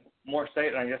bit more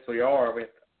state than I guess we are with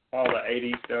all the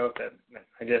AD stuff that,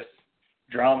 I guess,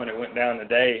 drama that went down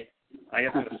today. I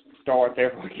guess I'm going to start there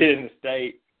before we get in the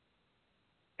state.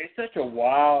 It's such a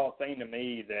wild thing to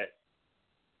me that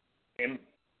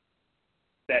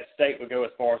that state would go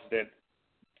as far as that.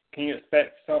 Can you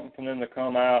expect something from them to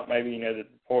come out? Maybe, the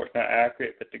report's not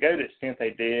accurate, but to go to the extent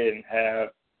they did and have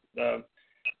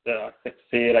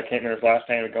Sid, I can't remember his last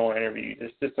name, to go on interviews.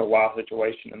 It's just a wild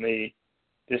situation to me.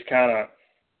 Just kind of,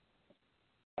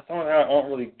 I don't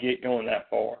really get going that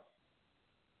far.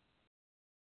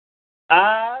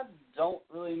 I don't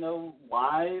really know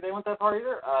why they went that far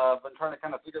either. I've been trying to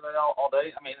kind of figure that out all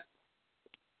day.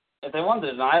 If they wanted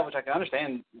to deny it, which I can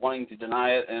understand wanting to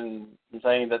deny it and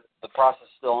saying that the process is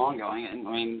still ongoing,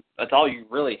 and that's all you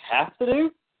really have to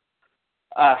do.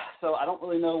 So I don't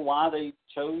really know why they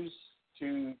chose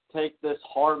to take this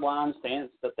hardline stance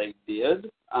that they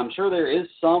did. I'm sure there is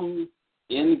some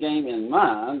end game in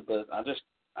mind, but I just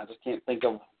can't think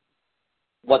of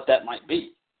what that might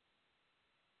be.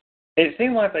 It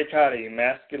seemed like they tried to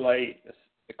emasculate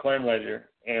the Clem Ledger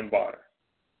and Bonner.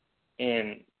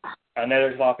 And I know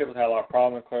there's a lot of people that have a lot of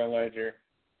problems with Clem Ledger.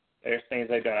 There's things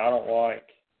they've done I don't like.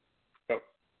 But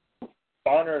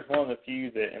Bonner is one of the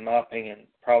few that, in my opinion,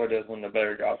 probably does one of the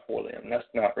better jobs for them. That's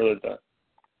not really the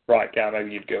right guy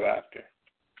maybe you'd go after.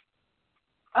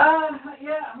 I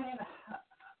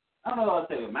don't know what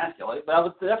I'd say emasculate, but I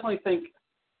would definitely think,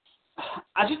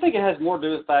 I just think it has more to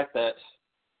do with the fact that,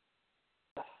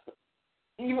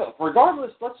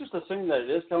 regardless, let's just assume that it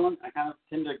is Cohen. I kind of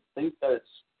tend to think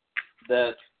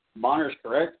that Bonner is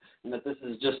correct and that this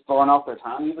is just throwing off their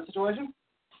timing of the situation.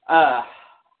 And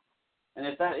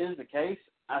if that is the case,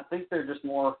 I think they're just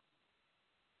more.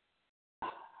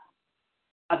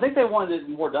 I think they wanted it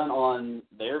more done on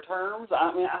their terms.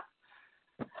 I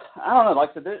don't know. Like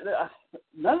I said,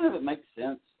 none of it makes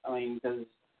sense. Because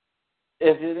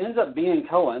if it ends up being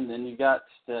Cohen, then you got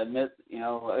to admit,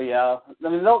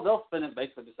 they'll spin it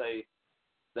basically to say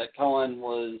that Cohen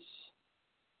was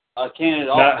a candidate.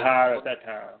 Not hired at that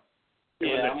time.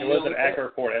 It was an accurate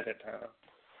report at that time.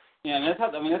 Yeah, and that's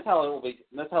how it will be.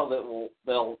 That's how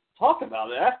they'll talk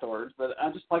about it afterwards. But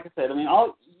I just, like I said,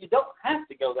 you don't have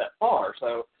to go that far.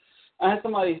 So I had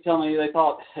somebody tell me they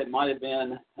thought it might have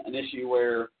been an issue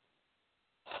where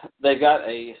they've got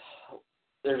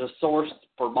there's a source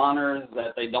for Bonner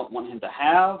that they don't want him to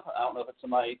have. I don't know if it's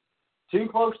somebody too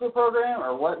close to the program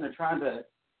or what, and they're trying to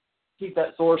keep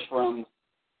that source from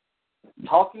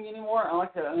talking anymore. I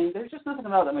like that. There's just nothing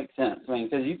about it that makes sense.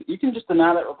 Because you can just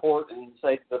deny that report and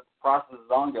say the process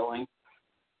is ongoing,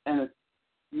 and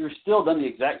you're still done the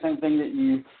exact same thing that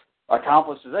you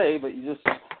accomplished today, but you just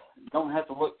don't have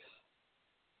to look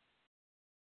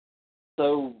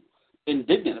so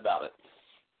indignant about it.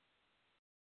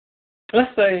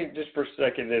 let's say just for a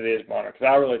second that it is Bonner, because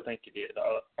I really think it is.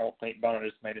 I don't think Bonner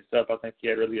just made this up. I think he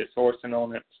had really a sourcing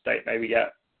on it. State maybe got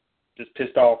just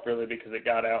pissed off really because it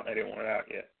got out and they didn't want it out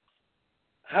yet.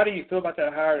 How do you feel about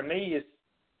that hire? To me,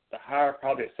 the hire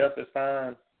probably itself is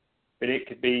fine, but it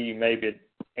could be maybe,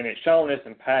 and it's shown this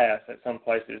in past at some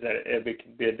places that it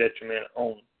could be a detriment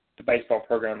on the baseball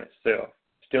program itself,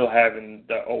 still having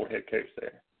the old head coach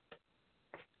there.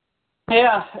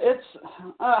 Yeah, it's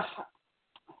I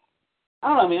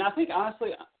don't know. I mean, I think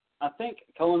honestly,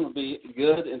 Cohen would be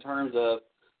good in terms of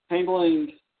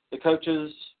handling the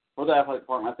coaches for the athletic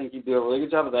department. I think he'd do a really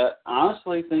good job of that. I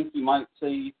honestly think you might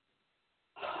see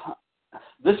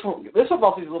this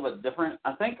football season a little bit different.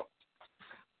 I think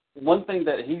one thing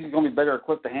that he's going to be better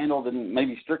equipped to handle than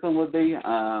maybe Strickland would be.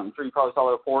 I'm sure you probably saw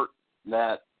the report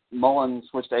that Mullen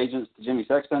switched agents to Jimmy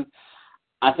Sexton.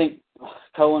 I think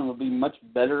Cohen would be much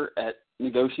better at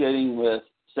negotiating with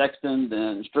Sexton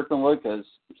than Strickland would, because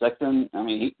Sexton, I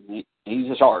mean,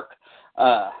 he's a shark.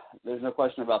 There's no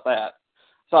question about that.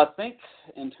 So I think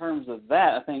in terms of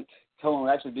that, I think Cohen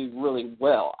would actually do really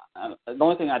well. The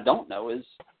only thing I don't know is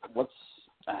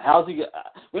how's he.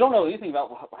 We don't know anything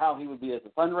about how he would be as a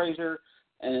fundraiser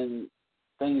and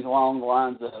things along the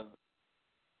lines of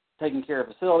taking care of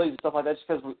facilities and stuff like that. Just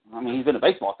because he's been a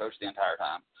baseball coach the entire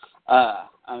time.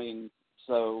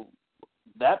 So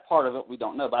that part of it we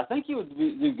don't know. But I think he would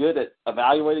do good at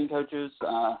evaluating coaches.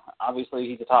 Obviously,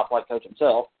 he's a top flight coach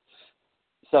himself,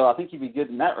 so I think he'd be good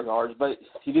in that regard. But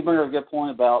you did bring up a good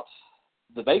point about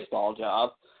the baseball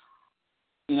job.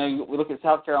 We look at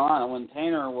South Carolina. When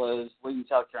Tanner was leading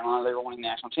South Carolina, they were winning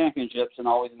national championships and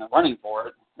always in the running for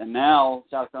it. And now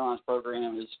South Carolina's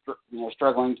program is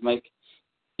struggling to make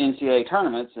NCAA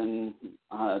tournaments and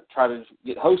try to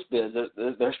get host bids.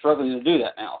 They're struggling to do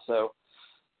that now. So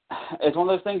it's one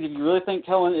of those things, if you really think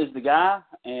Cohen is the guy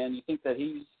and you think that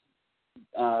he's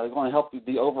going to help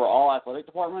the overall athletic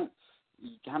department,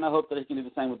 you kind of hope that he can do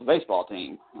the same with the baseball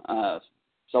team.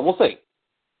 So we'll see.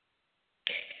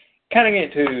 Kind of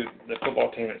get into the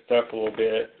football team itself a little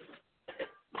bit.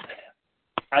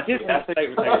 I did think State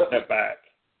would take a step back.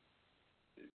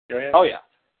 Go ahead. Oh, yeah.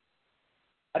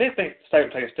 I didn't think State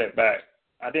would take a step back.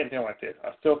 I didn't feel like this.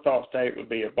 I still thought State would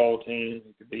be a bowl team.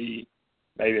 It could be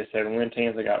maybe a 7-win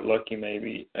team. They got lucky,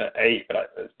 maybe 8,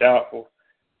 but it's doubtful.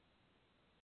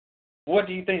 What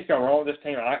do you think is going wrong with this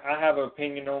team? I have an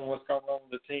opinion on what's going on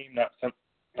with the team. Not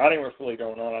even what's really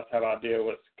going on. I just have an idea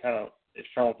what's kind of is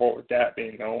shown forward with that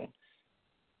being gone.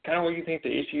 Kind of what you think the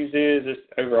issues is just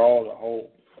overall as a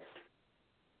whole.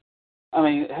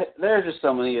 There are just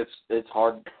so many. It's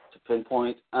hard to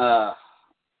pinpoint. Probably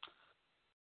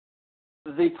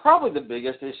the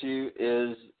biggest issue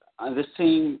is this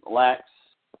team lacks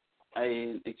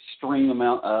an extreme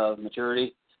amount of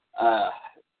maturity.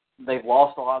 They've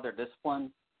lost a lot of their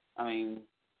discipline.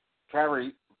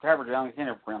 Trevor Young, I can't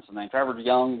ever pronounce the name. Trevor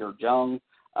Young or Jung.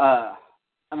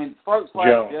 Folks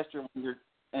like gesture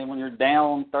when you're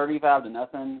down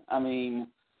 35-0.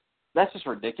 That's just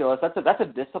ridiculous. That's a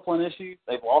discipline issue.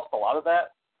 They've lost a lot of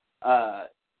that.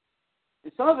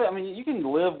 Some of it, you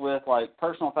can live with like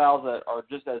personal fouls that are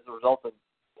just as a result of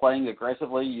playing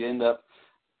aggressively. You end up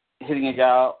hitting a guy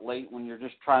out late when you're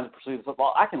just trying to pursue the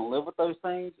football. I can live with those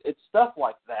things. It's stuff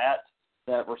like that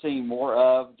we're seeing more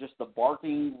of, just the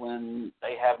barking when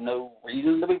they have no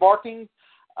reason to be barking.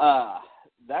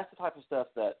 That's the type of stuff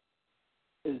that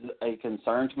is a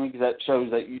concern to me, because that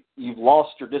shows that you've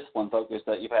lost your discipline focus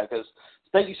that you've had. Because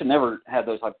State used to never have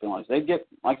those type of penalties. They get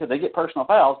personal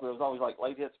fouls, but it was always like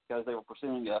late hits because they were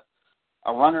pursuing a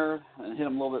runner and hit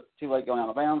them a little bit too late going out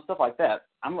of bounds, stuff like that.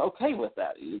 I'm okay with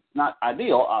that. It's not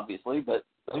ideal, obviously, but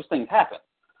those things happen.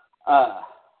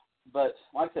 But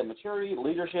like I said, maturity,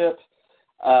 leadership,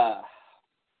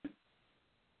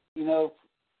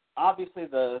 obviously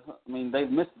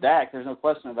they've missed Dak. There's no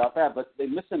question about that, but they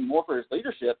miss him more for his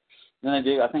leadership than they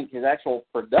do, I think, his actual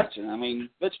production.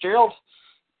 Fitzgerald,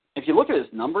 if you look at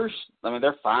his numbers,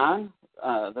 they're fine.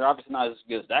 They're obviously not as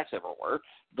good as Dak's ever were,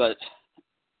 but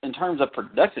in terms of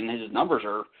production, his numbers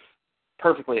are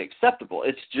perfectly acceptable.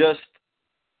 It's just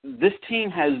this team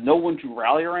has no one to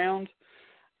rally around,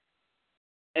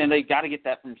 and they got to get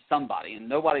that from somebody, and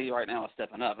nobody right now is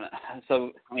stepping up.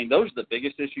 So, those are the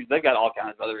biggest issues. They've got all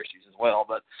kinds of other issues as well,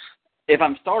 but if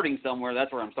I'm starting somewhere,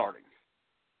 that's where I'm starting.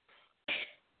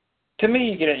 To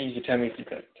me, you can tell me if you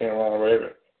think wrong or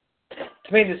whatever.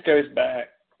 To me, this goes back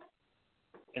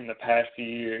in the past few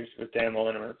years with Dan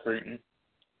Mullen and recruiting.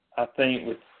 I think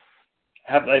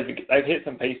they've hit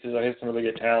some pieces, they've hit some really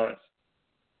good talents.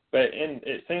 But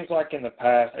it seems like in the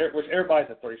past, which everybody's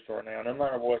a 3-star now. No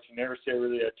matter what, you never see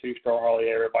really a 2-star, hardly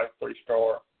everybody's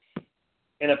 3-star.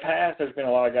 in the past, there's been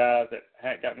a lot of guys that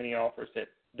haven't got many offers that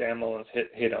Dan Mullen's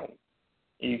hit on.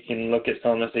 You can look at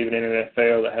some that's even in the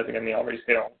NFL that hasn't got many offers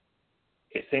hit on.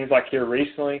 It seems like here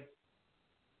recently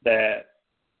that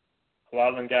a lot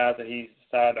of them guys that he's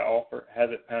decided to offer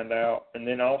hasn't panned out. And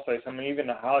then also even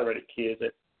the highly rated kids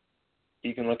that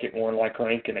you can look at one like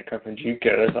Lincoln that come from JUCO.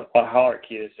 There's a lot of highly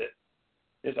kids that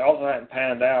just also haven't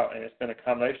panned out, and it's been a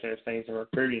combination of things in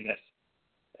recruiting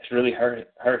that's really hurt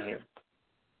him.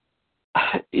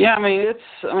 Yeah,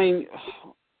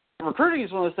 recruiting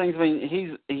is one of those things.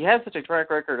 He has such a track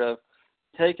record of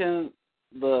taking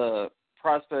the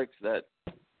prospects that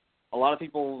a lot of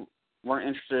people weren't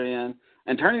interested in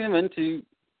and turning them into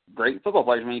great football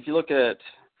players. If you look at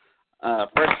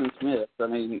Preston Smith,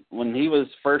 when he was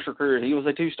first recruited, he was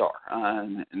a 2-star.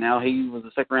 And now he was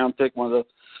a second-round pick, one of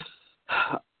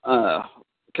the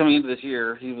coming into this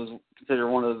year, he was considered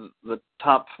one of the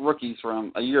top rookies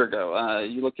from a year ago.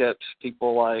 You look at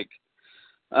people like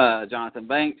Jonathan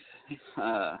Banks. He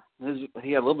had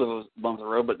a little bit of a bump in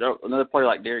the road, but another player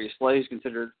like Darius Slay is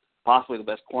considered possibly the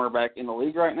best cornerback in the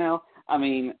league right now.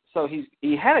 So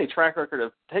he had a track record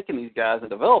of taking these guys and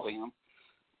developing them.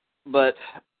 But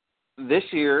this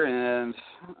year, and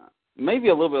maybe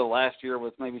a little bit of last year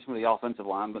with maybe some of the offensive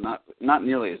line, but not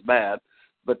nearly as bad.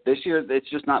 But this year, it's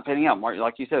just not panning out.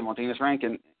 Like you said, Martinez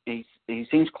Rankin, he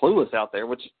seems clueless out there,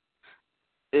 which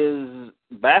is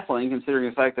baffling considering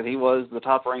the fact that he was the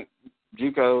top-ranked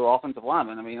JUCO offensive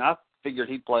lineman. I figured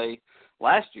he'd play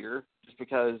last year just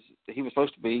because he was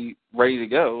supposed to be ready to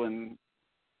go, and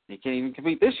he can't even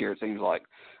compete this year, it seems like.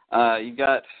 You've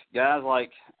got guys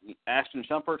like Ashton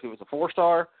Shumpert, who was a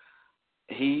 4-star.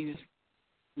 He's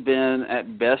been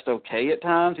at best okay at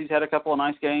times. He's had a couple of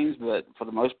nice games, but for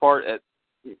the most part,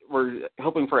 we're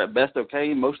hoping for at best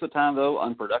okay. Most of the time, though,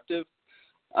 unproductive.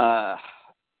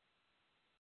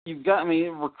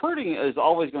 Recruiting is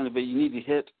always going to be, you need to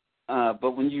hit,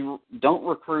 but when you don't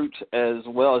recruit as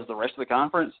well as the rest of the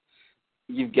conference,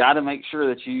 you've got to make sure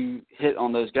that you hit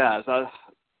on those guys.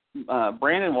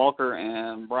 Brandon Walker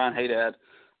and Brian Haydad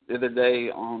the other day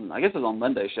on, I guess it was on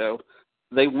Monday's show,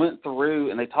 they went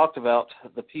through and they talked about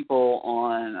the people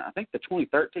on, I think, the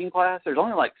 2013 class. There's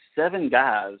only like 7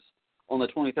 guys on the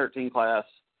 2013 class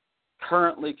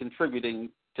currently contributing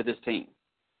to this team.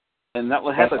 And that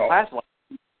would have a class of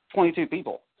like 22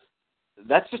 people.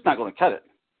 That's just not going to cut it.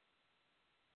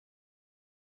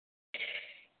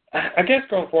 I guess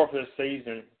going forward for this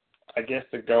season, I guess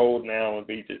the goal now would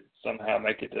be to somehow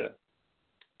make it to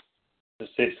the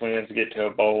 6 wins to get to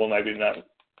a bowl, maybe not.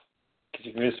 Because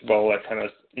if you miss a bowl, that kind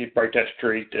of, you break that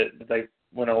streak that they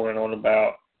went on and on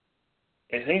about.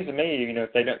 It seems to me,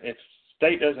 if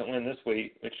State doesn't win this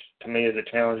week, which to me is a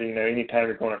challenge, anytime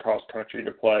you're going across country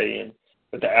to play and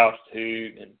with the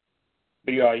altitude, and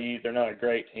BYU, they're not a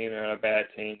great team, they're not a bad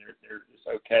team, they're just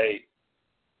okay.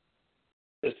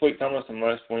 This week's almost a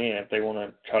must win if they want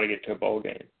to try to get to a bowl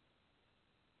game.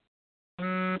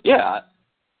 Yeah,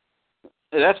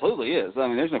 it absolutely is.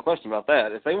 There's no question about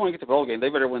that. If they want to get to the bowl game, they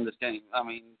better win this game.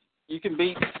 You can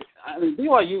beat.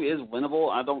 BYU is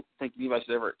winnable. I don't think anybody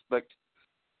should ever expect.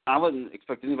 I wouldn't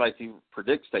expect anybody to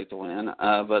predict State to win,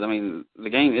 but the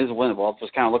game is winnable. I was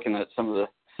just kind of looking at some of the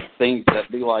things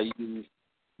that BYU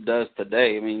does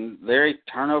today. They're a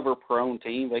turnover-prone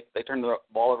team. They turn the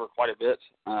ball over quite a bit.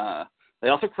 They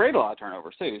also create a lot of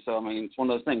turnovers too. So it's one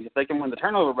of those things. If they can win the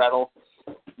turnover battle,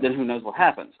 then who knows what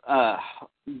happens.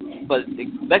 But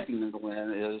expecting them to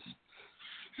win is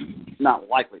not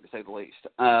likely, to say the least.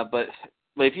 But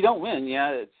if you don't win,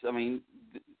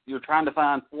 you're trying to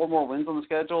find 4 more wins on the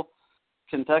schedule.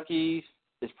 Kentucky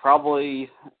is probably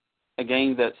a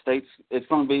game that it's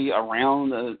going to be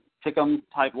around a pick-em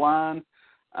type line.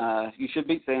 You should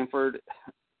beat Stanford.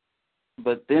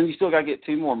 But then you still got to get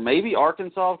 2 more. Maybe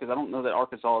Arkansas, because I don't know that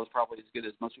Arkansas is probably as good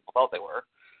as most people thought they were.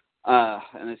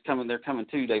 And they're coming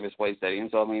to Davis Wade Stadium,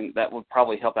 so that would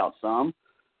probably help out some.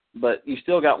 But you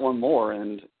still got 1 more,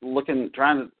 and looking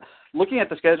at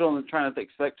the schedule and trying to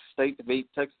expect State to beat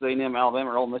Texas A&M,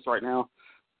 Alabama, or Ole Miss right now,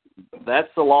 that's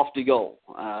a lofty goal,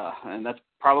 and that's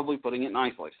probably putting it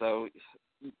nicely. So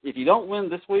if you don't win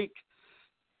this week,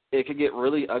 it could get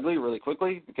really ugly really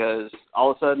quickly, because all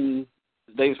of a sudden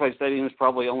Davis Wade Stadium is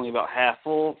probably only about half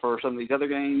full for some of these other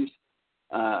games.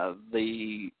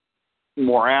 The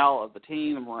morale of the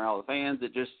team, the morale of the fans,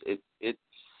 it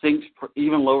sinks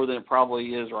even lower than it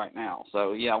probably is right now.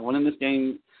 So, winning this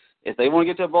game, if they want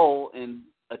to get to a bowl, and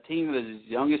a team that is as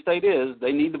young as State is,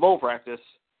 they need the bowl practice,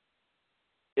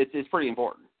 it's pretty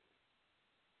important.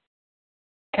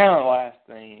 Kind of the last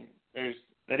thing, they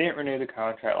didn't renew the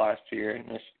contract last year,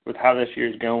 and with how this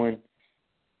year's going,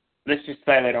 let's just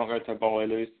say they don't go to a bowl,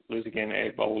 they lose again at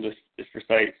a bowl just for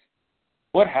sakes.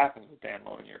 What happens with Dan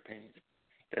Mullen, in your opinion?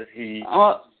 Does he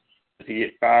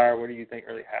get fired? What do you think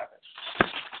really happens?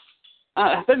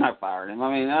 They're not firing him.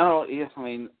 I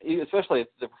mean, especially if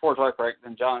the reports are correct,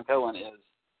 then John Cohen is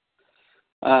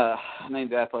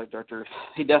named the athletic director.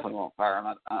 He definitely won't fire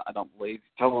him. I don't believe.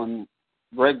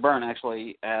 Greg Byrne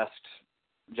actually asked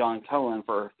John Cohen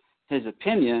for his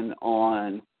opinion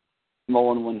on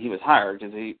Mullen when he was hired,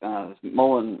 because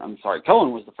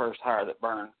Cohen was the first hire that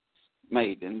Byrne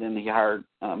made, and then he hired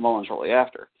Mullen shortly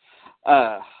after.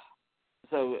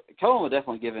 So Cohen would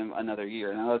definitely give him another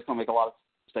year. And I know it's going to make a lot of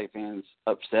State fans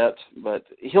upset, but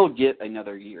he'll get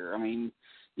another year. I mean,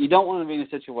 you don't want to be in a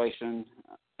situation,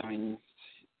 I mean,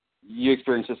 you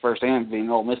experienced this firsthand being an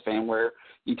Ole Miss fan, where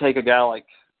you take a guy like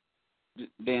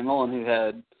Dan Mullen, who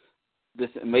had this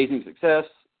amazing success,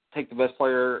 take the best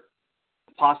player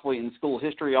possibly in school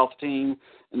history off the team,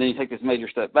 and then you take this major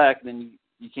step back, and then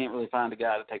you can't really find a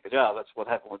guy to take the job. That's what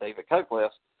happened with David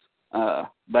Cutcliffe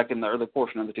back in the early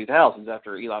portion of the 2000s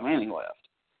after Eli Manning left.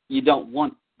 You don't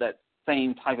want that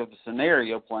same type of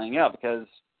scenario playing out, because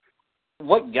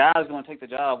what guy is going to take the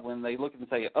job when they look and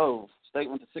say, oh, State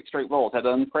went to 6 straight bowls, had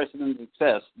unprecedented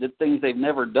success, did things they've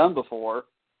never done before,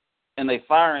 and they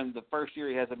fire him the first year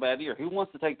he has a bad year? Who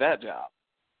wants to take that job?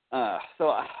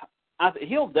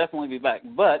 He'll definitely be back,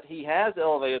 but he has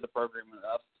elevated the program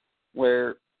enough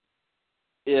where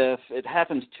if it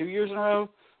happens 2 years in a row,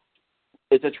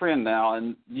 it's a trend now,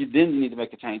 and you need to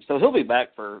make a change. So he'll be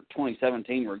back for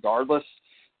 2017 regardless.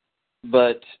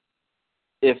 But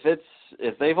if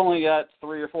they've only got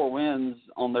 3 or 4 wins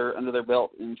under their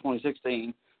belt in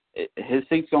 2016, his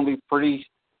seat's going to be pretty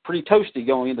toasty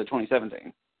going into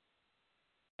 2017.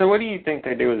 So what do you think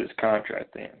they do with his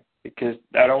contract then? Because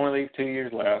that only leaves 2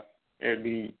 years left. It'd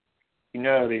be, they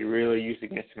really used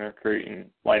against him recruiting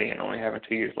late in, only having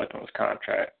 2 years left on his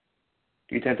contract.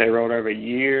 Do you think they rolled over a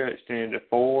year, extended to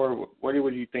 4? What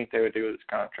would you think they would do with his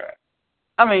contract?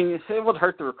 I mean, it would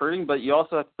hurt the recruiting, but you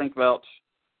also have to think about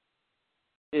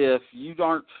if you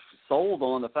aren't sold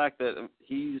on the fact that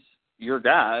he's your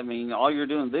guy. I mean, all you're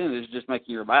doing then is just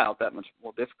making your buyout that much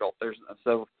more difficult.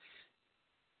 So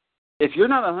if you're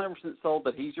not 100% sold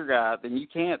that he's your guy, then you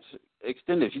can't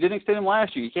extend it. If you didn't extend him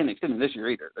last year, you can't extend him this year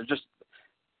either.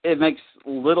 It makes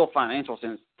little financial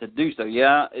sense to do so.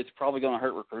 Yeah, it's probably going to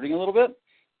hurt recruiting a little bit,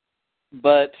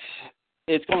 but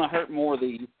it's going to hurt more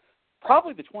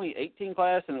probably the 2018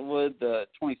 class than it would the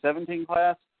 2017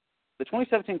 class. The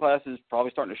 2017 class is probably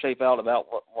starting to shape out about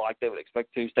like they would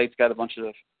expect to. State's got a bunch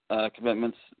of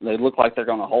commitments. They look like they're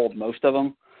going to hold most of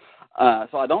them.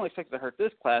 So I don't expect it to hurt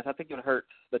this class. I think it would hurt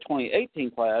the 2018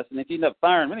 class, and if you end up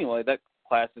firing him anyway, that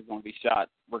class is going to be shot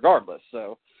regardless.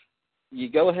 So you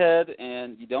go ahead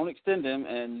and you don't extend him,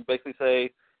 and you basically say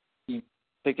you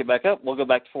pick it back up, we'll go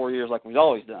back to 4 years like we've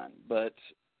always done. But,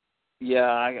 yeah,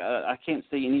 I can't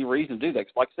see any reason to do that.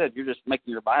 'Cause like I said, you're just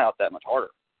making your buyout that much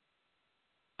harder.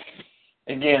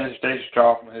 Again, this is Dave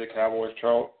Straw from the Cowboys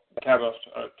Troll,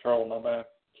 my bad.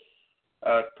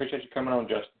 Appreciate you coming on,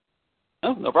 Justin.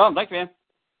 Oh, no problem. Thank you, man.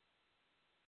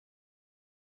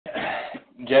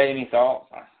 Jay, any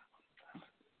thoughts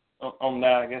on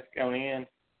that, I guess, going in?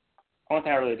 One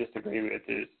thing I really disagree with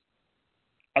is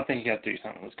I think you got to do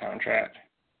something with his contract.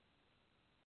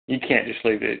 You can't just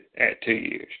leave it at 2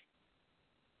 years.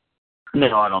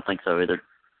 No, I don't think so either.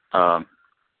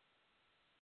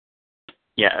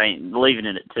 Yeah, I mean, leaving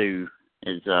it at 2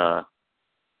 is,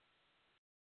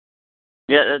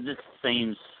 it just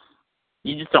seems,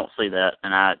 you just don't see that,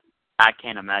 and I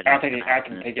can't imagine. I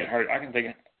can think it hurt. I can think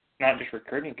it, not just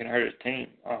recruiting, can hurt his team.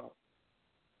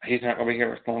 He's not going to be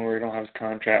here for long where he don't have his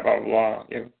contract, blah, blah,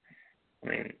 blah. I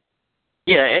mean.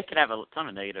 Yeah, it can have a ton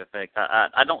of negative effects.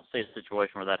 I don't see a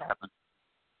situation where that happens.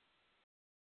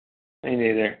 Me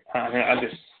neither. I mean, I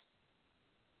just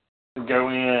go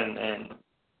in and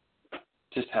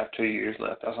just have 2 years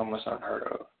left. That's almost unheard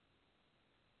of.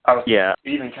 I was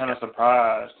even kind of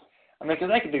surprised. I mean,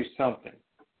 because they could do something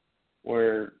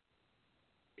where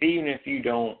even if you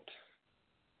don't,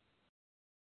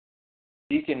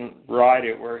 you can write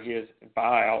it where his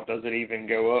buyout doesn't even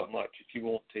go up much if you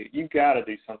want to. You've got to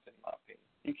do something, in my opinion.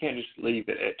 You can't just leave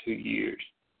it at 2 years.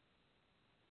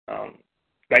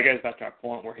 That goes back to our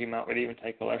point where he might would even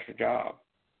take a lesser job.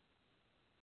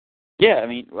 Yeah, I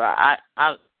mean, I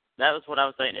that was what I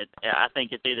was saying. I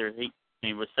think it's either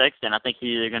with Sexton, I think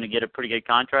he's either going to get a pretty good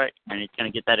contract and he's going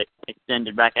to get that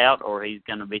extended back out, or he's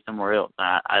going to be somewhere else.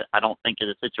 I don't think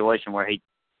it's a situation where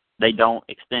they don't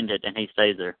extend it and he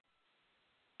stays there.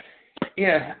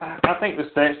 Yeah, I think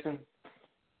with Sexton,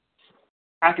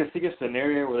 I could see a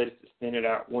scenario where they just extend it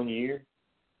out 1 year,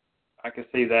 I could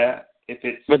see that. If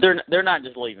it's, but they're not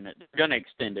just leaving it. They're going to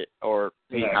extend it, or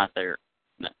he's not there.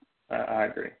 No. I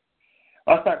agree.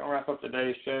 Well, that's not going to wrap up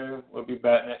today's show. We'll be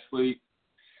back next week.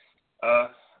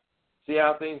 See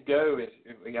how things go.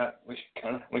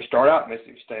 We start out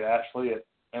Mississippi State actually. It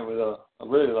was a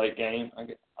really late game.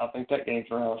 I think that game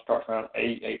starts around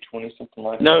 8:20, something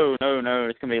like that. No.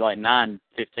 It's going to be like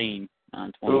 9:15,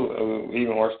 9:20. Ooh,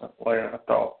 even worse later than I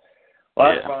thought.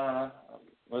 Well, that's fine.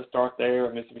 Let's start there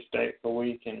with Mississippi State for a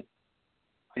week. And,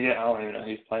 I don't even know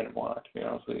who's playing tomorrow, to be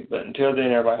honest with you. But until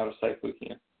then, everybody have a safe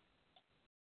weekend.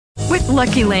 With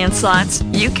Lucky Land Slots,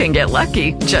 you can get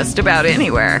lucky just about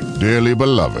anywhere. Dearly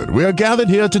beloved, we are gathered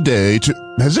here today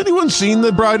to... Has anyone seen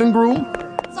the bride and groom?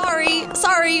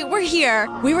 Sorry, we're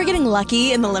here. We were getting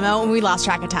lucky in the limo and we lost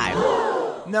track of time.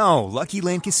 No, Lucky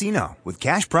Land Casino, with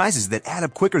cash prizes that add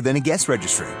up quicker than a guest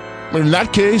registry. In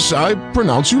that case, I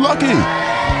pronounce you lucky.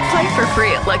 Play for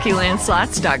free at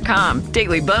LuckyLandSlots.com.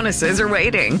 Daily bonuses are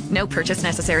waiting. No purchase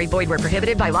necessary. Void where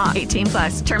prohibited by law.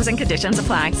 18+. Terms and conditions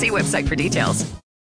apply. See website for details.